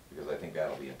through. Because I think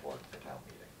that'll be important for town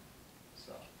meeting,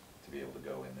 so, to be able to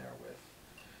go in there with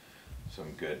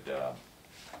some good,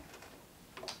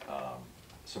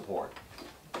 support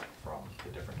from the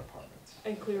different departments.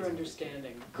 And clear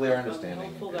understanding. Clear understanding.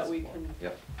 Helpful and good that we support. can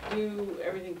Yep, do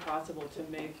everything possible to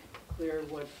make clear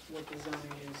what the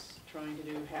zoning is trying to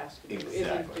do, has to do, isn't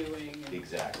Exactly. doing. and,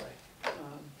 exactly,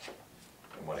 um,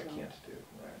 and what it So- can't do,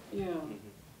 right. Yeah, Mhm.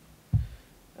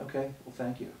 Okay, well,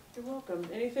 thank you. you're welcome.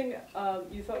 Anything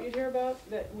you thought you'd hear about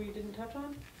that we didn't touch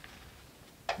on?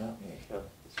 Not me. Yeah,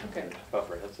 it's Okay.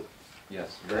 comprehensive.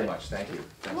 Yes, very much, thank you. You're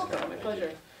Thanks, welcome, Carol. my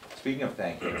pleasure. Speaking of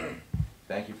thank you,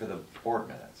 thank you for the board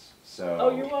minutes, so. Oh,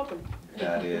 you're welcome.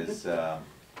 That is,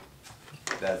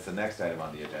 that's the next item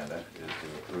on the agenda, is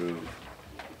to approve,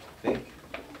 I think,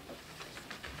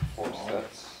 4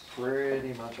 sets.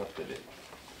 pretty much up to date.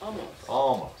 Almost.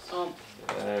 Almost,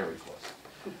 very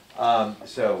close.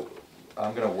 So,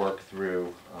 I'm gonna work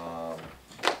through,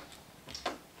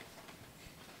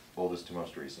 oldest to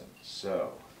most recent.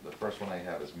 So, the first one I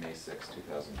have is May 6,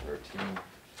 2013.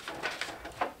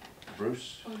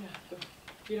 Bruce? Oh, yeah.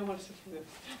 You don't want to sit through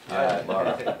this.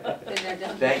 Laura. Been there, done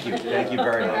that. Thank you very much. You're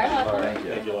welcome. Thank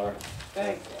you. Thank you, Laura.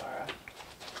 Thanks, Laura.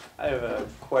 I have a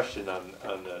question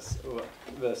on this.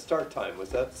 The start time, was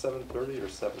that 7:30 or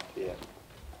 7 PM?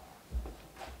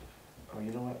 Oh,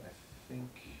 you know what, I think,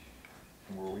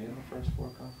 were we in the first floor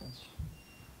conference?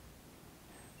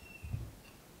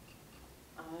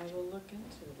 I will look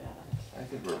into that. I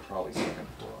think we were probably second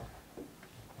floor.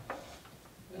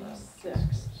 May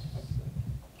 6th.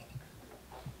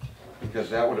 Because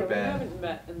that would have Yeah, been, we haven't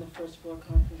met in the first floor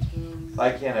conference room.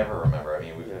 I can't ever remember, I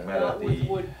mean, we've Yeah. met at Not with the,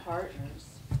 Wood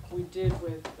Partners. We did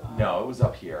with. no, it was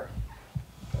up here.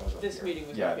 That was up This here. meeting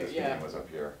was Yeah, up here, this yeah. meeting was up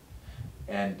here.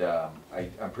 And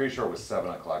I'm pretty sure it was 7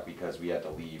 o'clock because we had to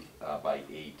leave by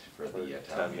 8 for the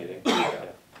town meeting. Yeah. Yeah.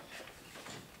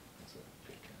 That's a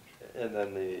big catch. And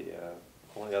then the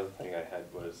only other thing I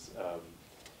had was,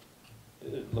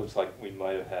 it looks like we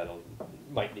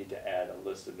might need to add a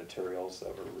list of materials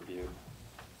that were reviewed.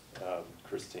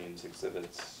 Christine's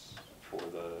exhibits for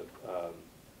the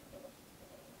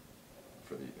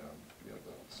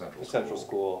Central School. Central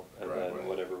School, and Right, then right.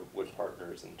 whatever Wood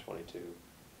Partners in 22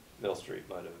 Mill Street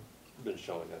might have been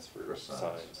showing us for For signs.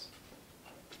 signs.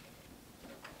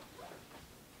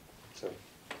 So,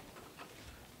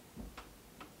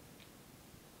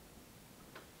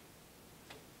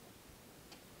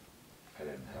 I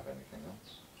didn't have anything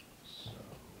else, so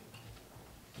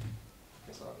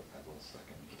guess I will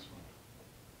second this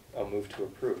one. I'll move to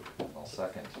approve. I'll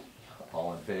second.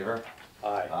 All in favor?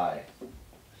 Aye. Aye.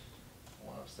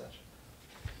 One abstention.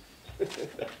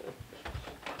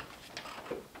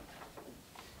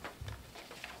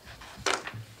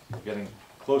 We're getting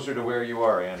closer to where you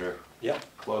are, Andrew. Yep,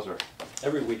 Closer.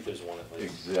 Every week there's one at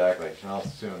least. Exactly. Well,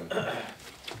 soon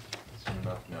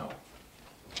enough, no.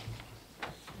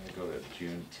 I'm gonna go to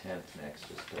June 10th next,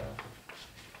 just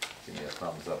give me a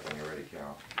thumbs up when you're ready,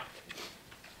 Carol.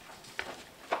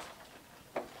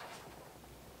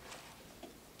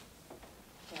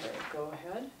 All right, go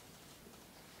ahead.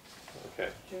 okay.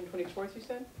 June 24th, you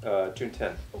said? June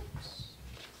 10th. Oops.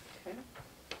 Okay.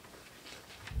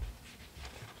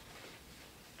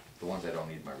 the ones I don't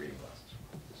need my reading glasses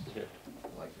for. This is,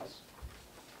 I like this.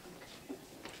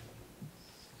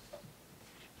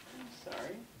 I'm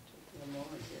sorry, taking a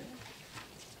moment here.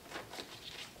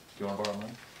 Do you wanna borrow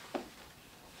mine?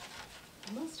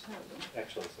 I must have them.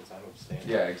 Actually, since I'm abstaining.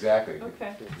 Yeah, exactly.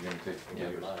 Okay. You're gonna take, I'll yeah,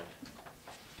 give you yours. mine.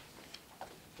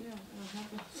 Yeah, I don't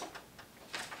have those.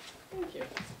 Thank you.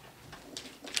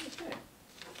 Okay.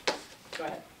 Go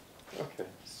ahead. Okay,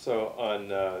 so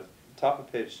on top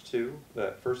of page 2,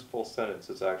 that first full sentence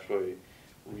is actually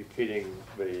repeating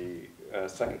the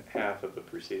second half of the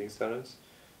preceding sentence.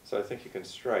 So I think you can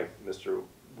strike Mr.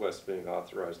 West being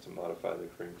authorized to modify the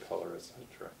cream color,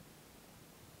 etc.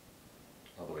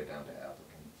 All the way down to applicant.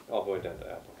 All the way down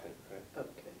to applicant, right?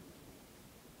 Okay.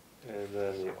 And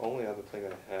then the only other thing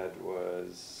I had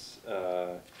was,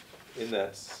 in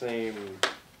that same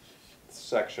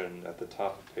section at the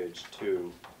top of page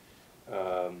 2,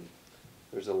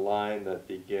 there's a line that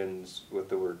begins with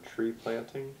the word tree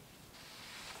planting.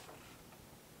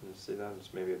 You see that?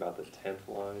 It's maybe about the 10th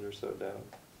line or so down.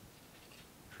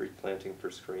 Tree planting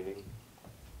for screening.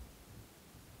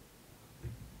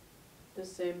 The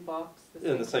same box,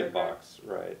 In the same paragraph? box,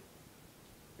 right.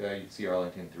 Yeah, you can see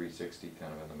Arlington 360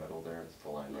 kind of in the middle there, it's the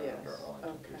line right under Yes, Arlington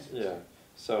okay. 360. Yeah,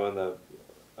 so in the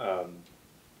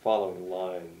following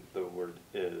line, the word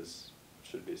is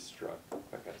should be struck,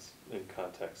 I guess. In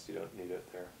context, you don't need it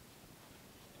there.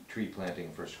 Tree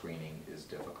planting for screening is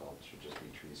difficult, should just be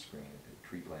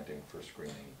tree planting for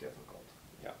screening difficult.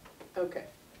 Yeah. Okay,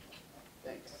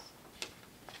 thanks.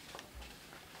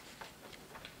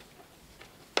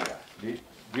 Yeah,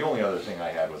 the only other thing I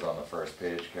had was on the first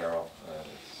page, Carol,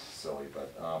 it's silly,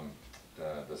 but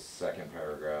the second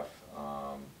paragraph,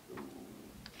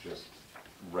 just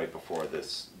right before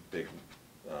this big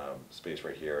space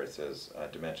right here, it says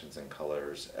dimensions and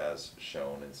colors as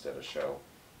shown instead of show.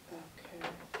 Okay.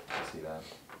 You see that?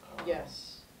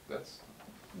 Yes. That's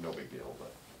no big deal,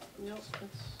 but. Nope,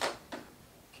 that's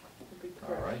a big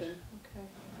All right. correction,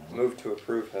 okay. Move to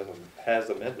approve has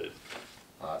amended.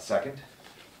 Second,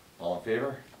 all in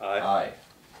favor? Aye. Aye.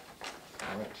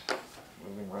 All right,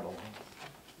 moving right along.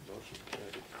 Motion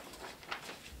carried.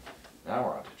 Now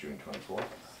we're on to June 24th.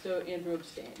 So Andrew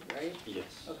abstained, right?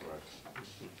 Yes. Okay.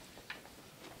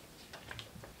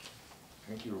 I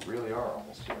think you really are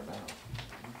almost here now.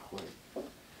 Not quite.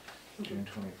 June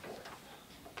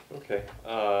 24th. Okay,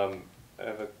 I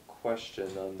have a question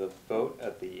on the vote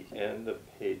at the end of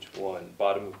page 1,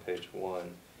 bottom of page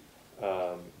 1.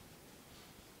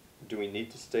 Do we need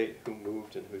to state who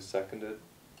moved and who seconded?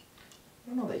 I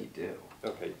don't know that you do.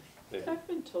 Okay, maybe. I've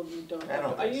been told you don't I have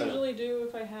don't to. I think so. usually do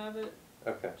if I have it,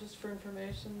 Okay, just for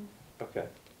information. okay,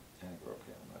 I think we're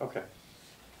okay on that. okay.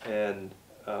 And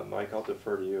Mike, I'll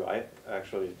defer to you. I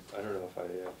don't know if I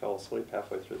fell asleep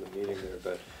halfway through the meeting there,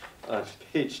 but on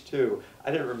page 2,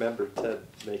 I didn't remember Ted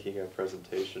making a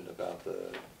presentation about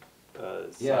the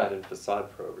Yeah. sign and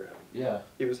facade program. Yeah,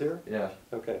 He was here? yeah,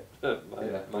 Okay. yeah. My We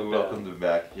bad. welcomed him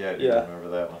back. Yeah, I do Yeah. remember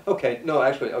that one. Okay, no,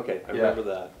 actually, okay, I Yeah. remember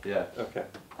that. Yeah. Okay.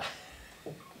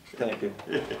 Thank you.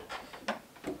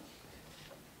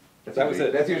 That's That was usually,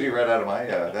 it. That's usually right out of my,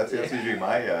 that's usually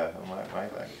my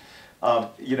thing.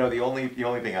 The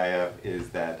only thing I have is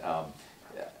that,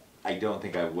 I don't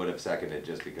think I would have seconded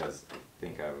just because I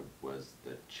think I was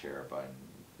the chair by,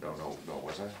 no,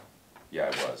 was I? Yeah,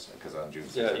 I was, because on June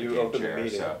 6th Yeah, I you became opened the chair,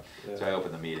 meeting. so Yeah. I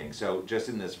opened the meeting. So just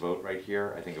in this vote right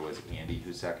here, I think it was Andy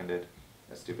who seconded,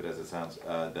 as stupid as it sounds.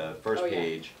 The first Oh, yeah.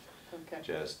 page, Okay.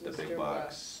 just the big Mr. box.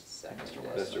 West seconded.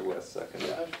 Mr. West seconded.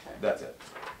 Okay. That's it.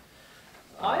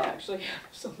 I actually have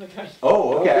something I.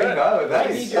 Oh, okay, good. no, I that's.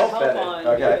 need your help self-vetted. on,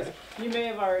 Okay. because you may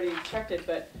have already checked it,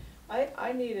 but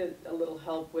I needed a little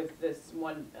help with this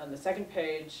one, on the second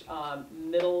page,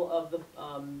 middle of the,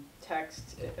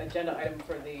 text, agenda item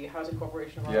for the Housing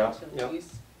Corporation of Yeah. Arlington Yeah.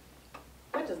 lease.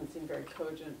 That doesn't seem very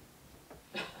cogent.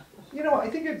 You know, I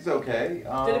think it's okay.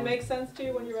 Did it make sense to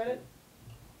you when you read it?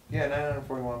 Yeah,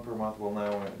 941 per month will now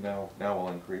will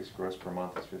increase. Gross per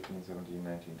month is 15, 17,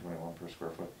 19, 21 per square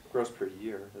foot. Gross per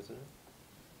year, isn't it?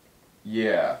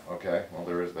 Yeah, okay, well,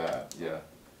 there is that, yeah.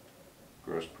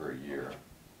 Gross per year.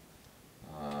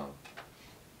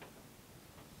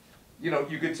 You know,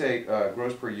 you could say,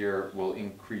 gross per year will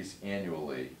increase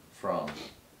annually from,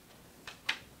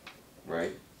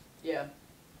 right? Yeah,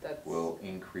 that's. Will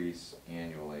increase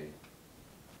annually.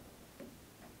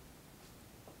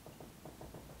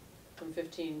 From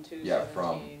 15 to 17. Yeah,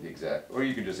 from the exact, or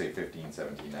you can just say 15,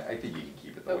 17, I think you can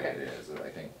keep it the way Okay. it is. I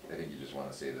think you just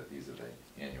wanna say that these are the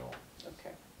annual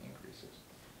Okay. increases.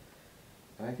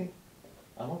 And I think,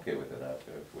 I'm okay with it,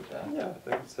 with that. Yeah, I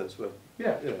think it says with,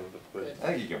 Yeah. you know, with. I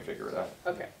think you can figure it out.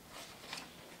 Okay.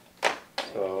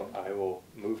 So I will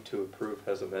move to approve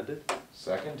as amended.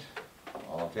 Second,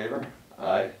 all in favor?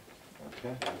 Aye.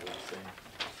 Okay, I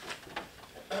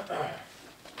would say.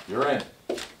 you're in.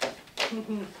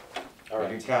 All Make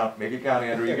right. it count,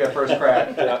 Andrew, you get first crack.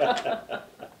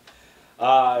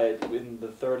 In the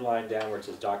third line down where it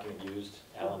says document used,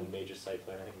 Allen and major site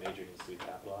plan, I think major needs to be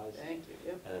capitalized. Thank you,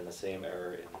 yep. And then the same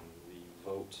error in the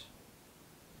vote.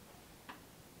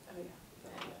 Oh, yeah.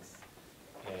 Thanks.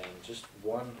 And just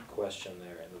one question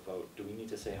there in the vote, do we need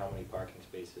to say how many parking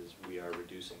spaces we are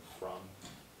reducing from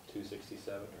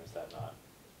 267, or is that not?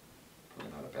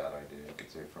 Probably not a bad idea, you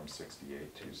could say from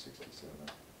 68 to 67.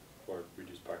 Or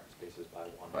reduce parking spaces by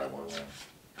one? By one lane.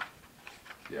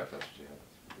 Yeah, if that's what you have.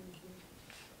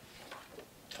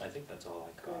 I think that's all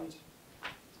I caught. Great.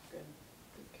 Good,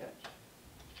 good catch.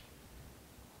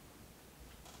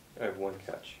 I have one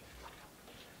catch.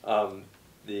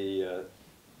 The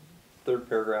third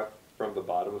paragraph from the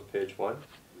bottom of page 1,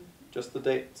 just the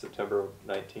date, September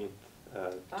 19th,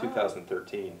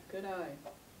 2013. Good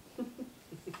eye.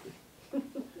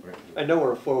 I know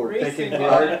we're a forward-thinking Racing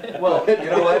board. Well, you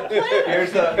know what,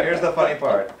 here's the funny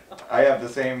part. I have the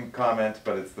same comment,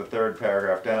 but it's the third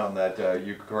paragraph down that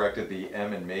you corrected the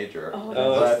M in major. Oh,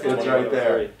 Oh, that's But it's funny. right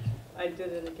there. I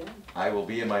did it again. I will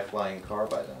be in my flying car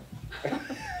by then.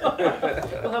 We'll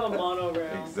have a monorail.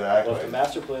 Well, if Exactly. the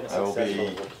master plan is I will successful,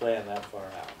 be- we'll plan that far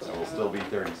out. I will still be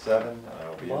 37, and I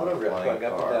will be in my Monorail flying going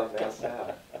up and car. down Mass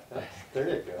Ave. There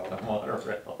you A go.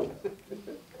 monorail.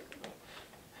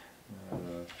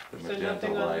 The So magenta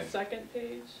nothing on line. the second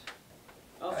page?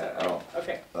 All I set. don't-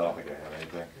 Okay. I don't think I have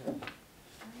anything.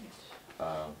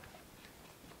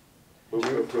 Move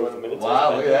to approve the minutes.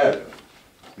 Wow, look at that.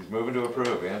 He's moving to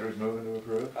approve. Andrew's moving to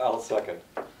approve. I'll second.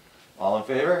 All in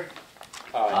favor?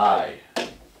 Aye.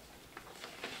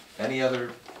 Any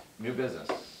other new business?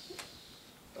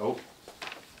 Oh,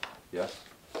 yes,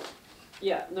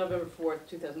 Yeah, November 4th,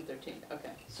 2013, okay.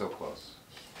 so close.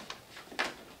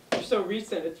 You're so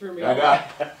recent, it threw me I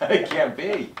off. know, it can't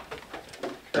be.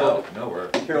 No, no, we're.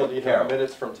 Carol, do you Carol. have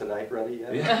minutes from tonight ready yet?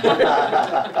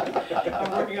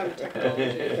 I'm working on the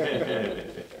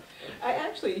technology. I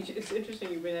actually, it's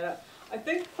interesting you bring that up. I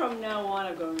think from now on,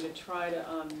 I'm going to try to,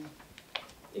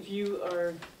 if you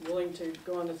are willing to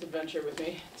go on this adventure with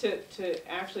me, to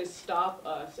actually stop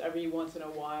us every once in a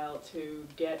while to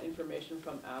get information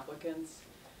from applicants,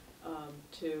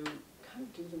 to kind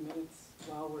of do the minutes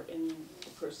while we're in the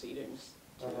proceedings,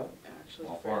 to actually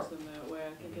All for phrase it. them that way.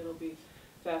 I think it'll be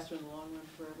faster in the long run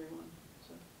for everyone.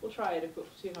 So we'll try it, we'll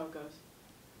see how it goes.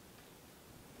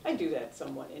 I do that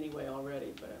somewhat anyway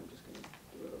already, but I'm just gonna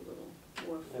do it a little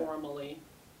more Yeah. formally.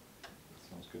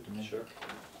 Sounds good to me. Sure.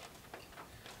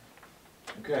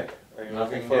 Okay. Are you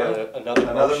Nothing looking for new?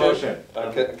 another motion? motion.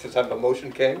 Okay, since a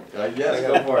motion came? Yes,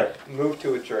 go for it. Move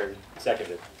to adjourn.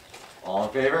 Seconded. All in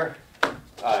favor?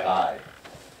 Aye.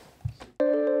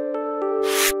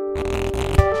 Aye.